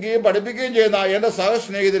വിശ്വസിക്കുകയും പഠിപ്പിക്കുകയും ചെയ്യുന്ന എൻ്റെ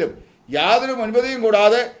സഹസ്നേഹിതരും യാതൊരു മുൻപതിയും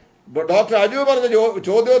കൂടാതെ ഡോക്ടർ അജു പറഞ്ഞ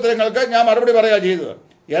ചോദ്യോത്തരങ്ങൾക്ക് ഞാൻ മറുപടി പറയുക ചെയ്തത്.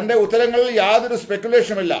 എൻ്റെ ഉത്തരങ്ങളിൽ യാതൊരു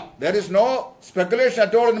സ്പെക്കുലേഷനുമില്ല. There is no speculation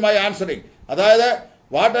at all in my answering. അതായത്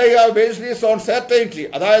what I have based is on certainty.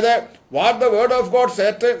 അതായത് what the word of God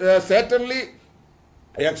certainly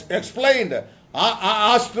explained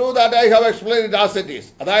as true that I have explained it as it is.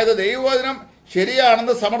 അതായത് ദൈവവചനം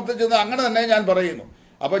ശരിയാണെന്ന് സമർത്ഥിച്ചത് അങ്ങനെ തന്നെ ഞാൻ പറയുന്നു.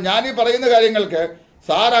 അപ്പൊ ഞാൻ ഈ പറയുന്ന കാര്യങ്ങൾക്ക്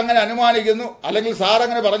സാർ അങ്ങനെ അനുമാനിക്കുന്നു, അല്ലെങ്കിൽ സാർ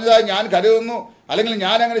അങ്ങനെ പറഞ്ഞതായി ഞാൻ കരുതുന്നു, അല്ലെങ്കിൽ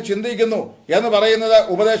ഞാൻ അങ്ങനെ ചിന്തിക്കുന്നു എന്ന് പറയുന്നത്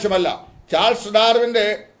ഉപദേശമല്ല. ചാൾസ് ഡാർവിന്റെ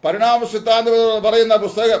പരിണാമ സിദ്ധാന്തം പറയുന്ന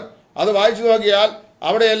പുസ്തകം അത് വായിച്ചു നോക്കിയാൽ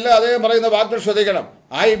അവിടെയെല്ലാം അദ്ദേഹം പറയുന്ന വാക്കുകൾ ശ്രദ്ധിക്കണം.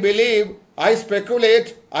 I believe, I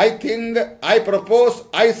speculate, I think, I propose,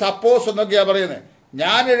 I suppose എന്നൊക്കെയാണ് പറയുന്നത്.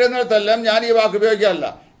 ഞാൻ എഴുതുന്നിടത്തെല്ലാം ഞാൻ ഈ വാക്ക് ഉപയോഗിക്കാറില്ല.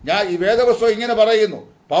 ഞാൻ ഈ വേദപുസ്തകം ഇങ്ങനെ പറയുന്നു,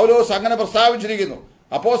 പൗലോസ് അങ്ങനെ പ്രസ്താവിച്ചിരിക്കുന്നു,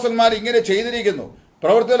 അപ്പോസ്തലന്മാർ ഇങ്ങനെ ചെയ്തിരിക്കുന്നു,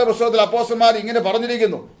 പ്രവൃത്തിയുടെ പുസ്തകത്തിൽ അപ്പോസ്തലന്മാർ ഇങ്ങനെ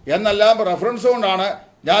പറഞ്ഞിരിക്കുന്നു എന്നെല്ലാം റെഫറൻസ് കൊണ്ടാണ്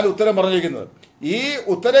ഞാൻ ഉത്തരം പറഞ്ഞിരിക്കുന്നത്. ഈ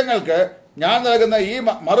ഉത്തരങ്ങൾക്ക് ഞാൻ നൽകുന്ന ഈ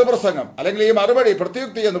മറുപ്രസംഗം അല്ലെങ്കിൽ ഈ മറുപടി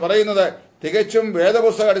പ്രത്യുക്തി എന്ന് പറയുന്നത് തികച്ചും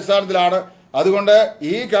വേദപുസ്തക അടിസ്ഥാനത്തിലാണ്. അതുകൊണ്ട്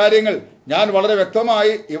ഈ കാര്യങ്ങൾ ഞാൻ വളരെ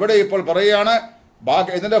വ്യക്തമായി ഇവിടെ ഇപ്പോൾ പറയുകയാണ്.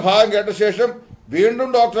 ഇതിന്റെ ഭാഗം കേട്ട ശേഷം വീണ്ടും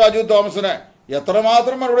ഡോക്ടർ അജു തോമസിന്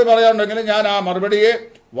എത്രമാത്രം മറുപടി പറയാനുണ്ടെങ്കിലും ഞാൻ ആ മറുപടിയെ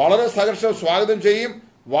വളരെ സഹർഷം സ്വാഗതം ചെയ്യും.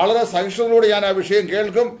 വളരെ സഹിഷ്ണുതയോടെ ഞാൻ ആ വിഷയം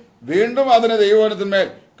കേൾക്കും. വീണ്ടും അതിന് ദൈവവചനത്തിന്മേൽ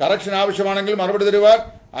കറക്ഷൻ ആവശ്യമാണെങ്കിൽ മറുപടി തരുവാൻ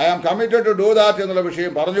I am committed to do that എന്നുള്ള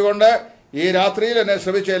വിഷയം പറഞ്ഞുകൊണ്ട് ഈ രാത്രിയിൽ എന്നെ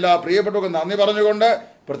ശ്രമിച്ച എല്ലാ പ്രിയപ്പെട്ടവർക്കും നന്ദി പറഞ്ഞുകൊണ്ട്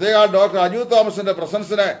പ്രത്യേക ഡോക്ടർ അജു തോമസിന്റെ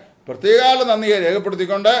പ്രസൻസിന് പ്രത്യേക നന്ദിയെ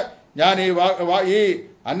രേഖപ്പെടുത്തിക്കൊണ്ട് ഞാൻ ഈ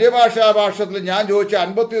അന്യഭാഷാഭാഷത്തിൽ ഞാൻ ചോദിച്ച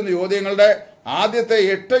 51 ചോദ്യങ്ങളുടെ ആദ്യത്തെ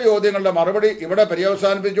 8 ചോദ്യങ്ങളുടെ മറുപടി ഇവിടെ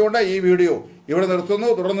പര്യവസാനിപ്പിച്ചുകൊണ്ട് ഈ വീഡിയോ ഇവിടെ നിർത്തുന്നു.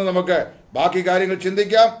 തുടർന്ന് നമുക്ക് ബാക്കി കാര്യങ്ങൾ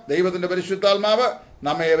ചിന്തിക്കാം. ദൈവത്തിന്റെ പരിശുദ്ധാത്മാവ്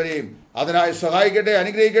നമ്മെ ഏവരെയും അതിനായി സഹായിക്കട്ടെ,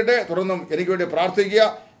 അനുഗ്രഹിക്കട്ടെ. തുടർന്നും എനിക്ക് വേണ്ടി പ്രാർത്ഥിക്കുക.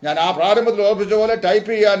 ഞാൻ ആ പ്രാരംഭത്തിൽ ഓർപ്പിച്ച പോലെ ടൈപ്പ്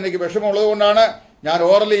ചെയ്യാൻ എനിക്ക് വിഷമമുള്ളത് കൊണ്ടാണ് ഞാൻ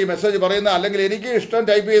ഓറലി ഈ മെസ്സേജ് പറയുന്നത്. അല്ലെങ്കിൽ എനിക്ക് ഇഷ്ടം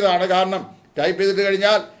ടൈപ്പ് ചെയ്തതാണ്. കാരണം ടൈപ്പ് ചെയ്തിട്ട്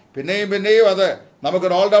കഴിഞ്ഞാൽ പിന്നെയും അത് നമുക്ക്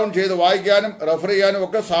റോൾ ഡൗൺ ചെയ്ത് വായിക്കാനും റെഫർ ചെയ്യാനും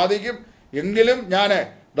ഒക്കെ സാധിക്കും. എങ്കിലും ഞാൻ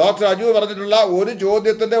ഡോക്ടർ അജു പറഞ്ഞിട്ടുള്ള ഒരു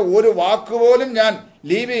ചോദ്യത്തിന്റെ ഒരു വാക്കുപോലും ഞാൻ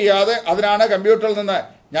ലീവ് ചെയ്യാതെ അതിനാണ് കമ്പ്യൂട്ടറിൽ നിന്ന്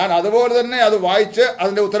ഞാൻ അതുപോലെ തന്നെ അത് വായിച്ച്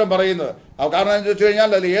അതിന്റെ ഉത്തരം പറയുന്നത്. കാരണം എന്ന് ചോദിച്ചു കഴിഞ്ഞാൽ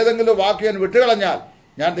അതിൽ ഏതെങ്കിലും വാക്ക് ഞാൻ വിട്ടുകളഞ്ഞാൽ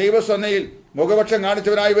ഞാൻ ദൈവസന്നയിൽ മുഖപക്ഷം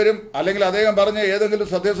കാണിച്ചവനായി വരും. അല്ലെങ്കിൽ അദ്ദേഹം പറഞ്ഞ ഏതെങ്കിലും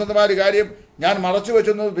സത്യസന്ധമായ ഒരു കാര്യം ഞാൻ മറച്ചു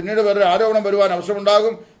വെച്ചെന്ന് പിന്നീട് വേറെ ആരോപണം വരുവാൻ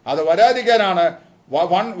അവസരമുണ്ടാകും. അത് വരാതിരിക്കാനാണ്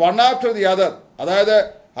വൺ ആഫ്റ്റർ ദി അതർ, അതായത്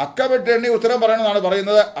അക്കമിട്ട് എണ്ണി ഉത്തരം പറയണമെന്നാണ്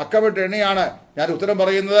പറയുന്നത്. അക്കമിട്ട് എണ്ണിയാണ് ഞാൻ ഉത്തരം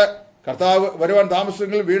പറയുന്നത്. കർത്താവ് വരുവാൻ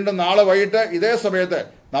താമസിച്ചെങ്കിൽ വീണ്ടും നാളെ വൈകിട്ട് ഇതേ സമയത്ത്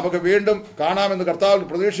നമുക്ക് വീണ്ടും കാണാമെന്ന് കർത്താവ്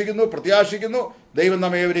പ്രതീക്ഷിക്കുന്നു, പ്രത്യാശിക്കുന്നു. ദൈവം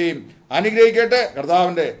നമ്മേവരെയും അനുഗ്രഹിക്കട്ടെ.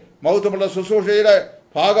 കർത്താവിന്റെ മഹത്വമുള്ള ശുശ്രൂഷയുടെ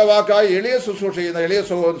ഭാഗവാക്കായി എളിയ ശുശ്രൂഷ ചെയ്യുന്ന എളിയ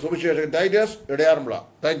സുവിശേഷകൻ ടൈറ്റസ് ഇടയാറുമുള്ള.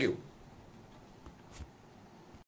 Thank you.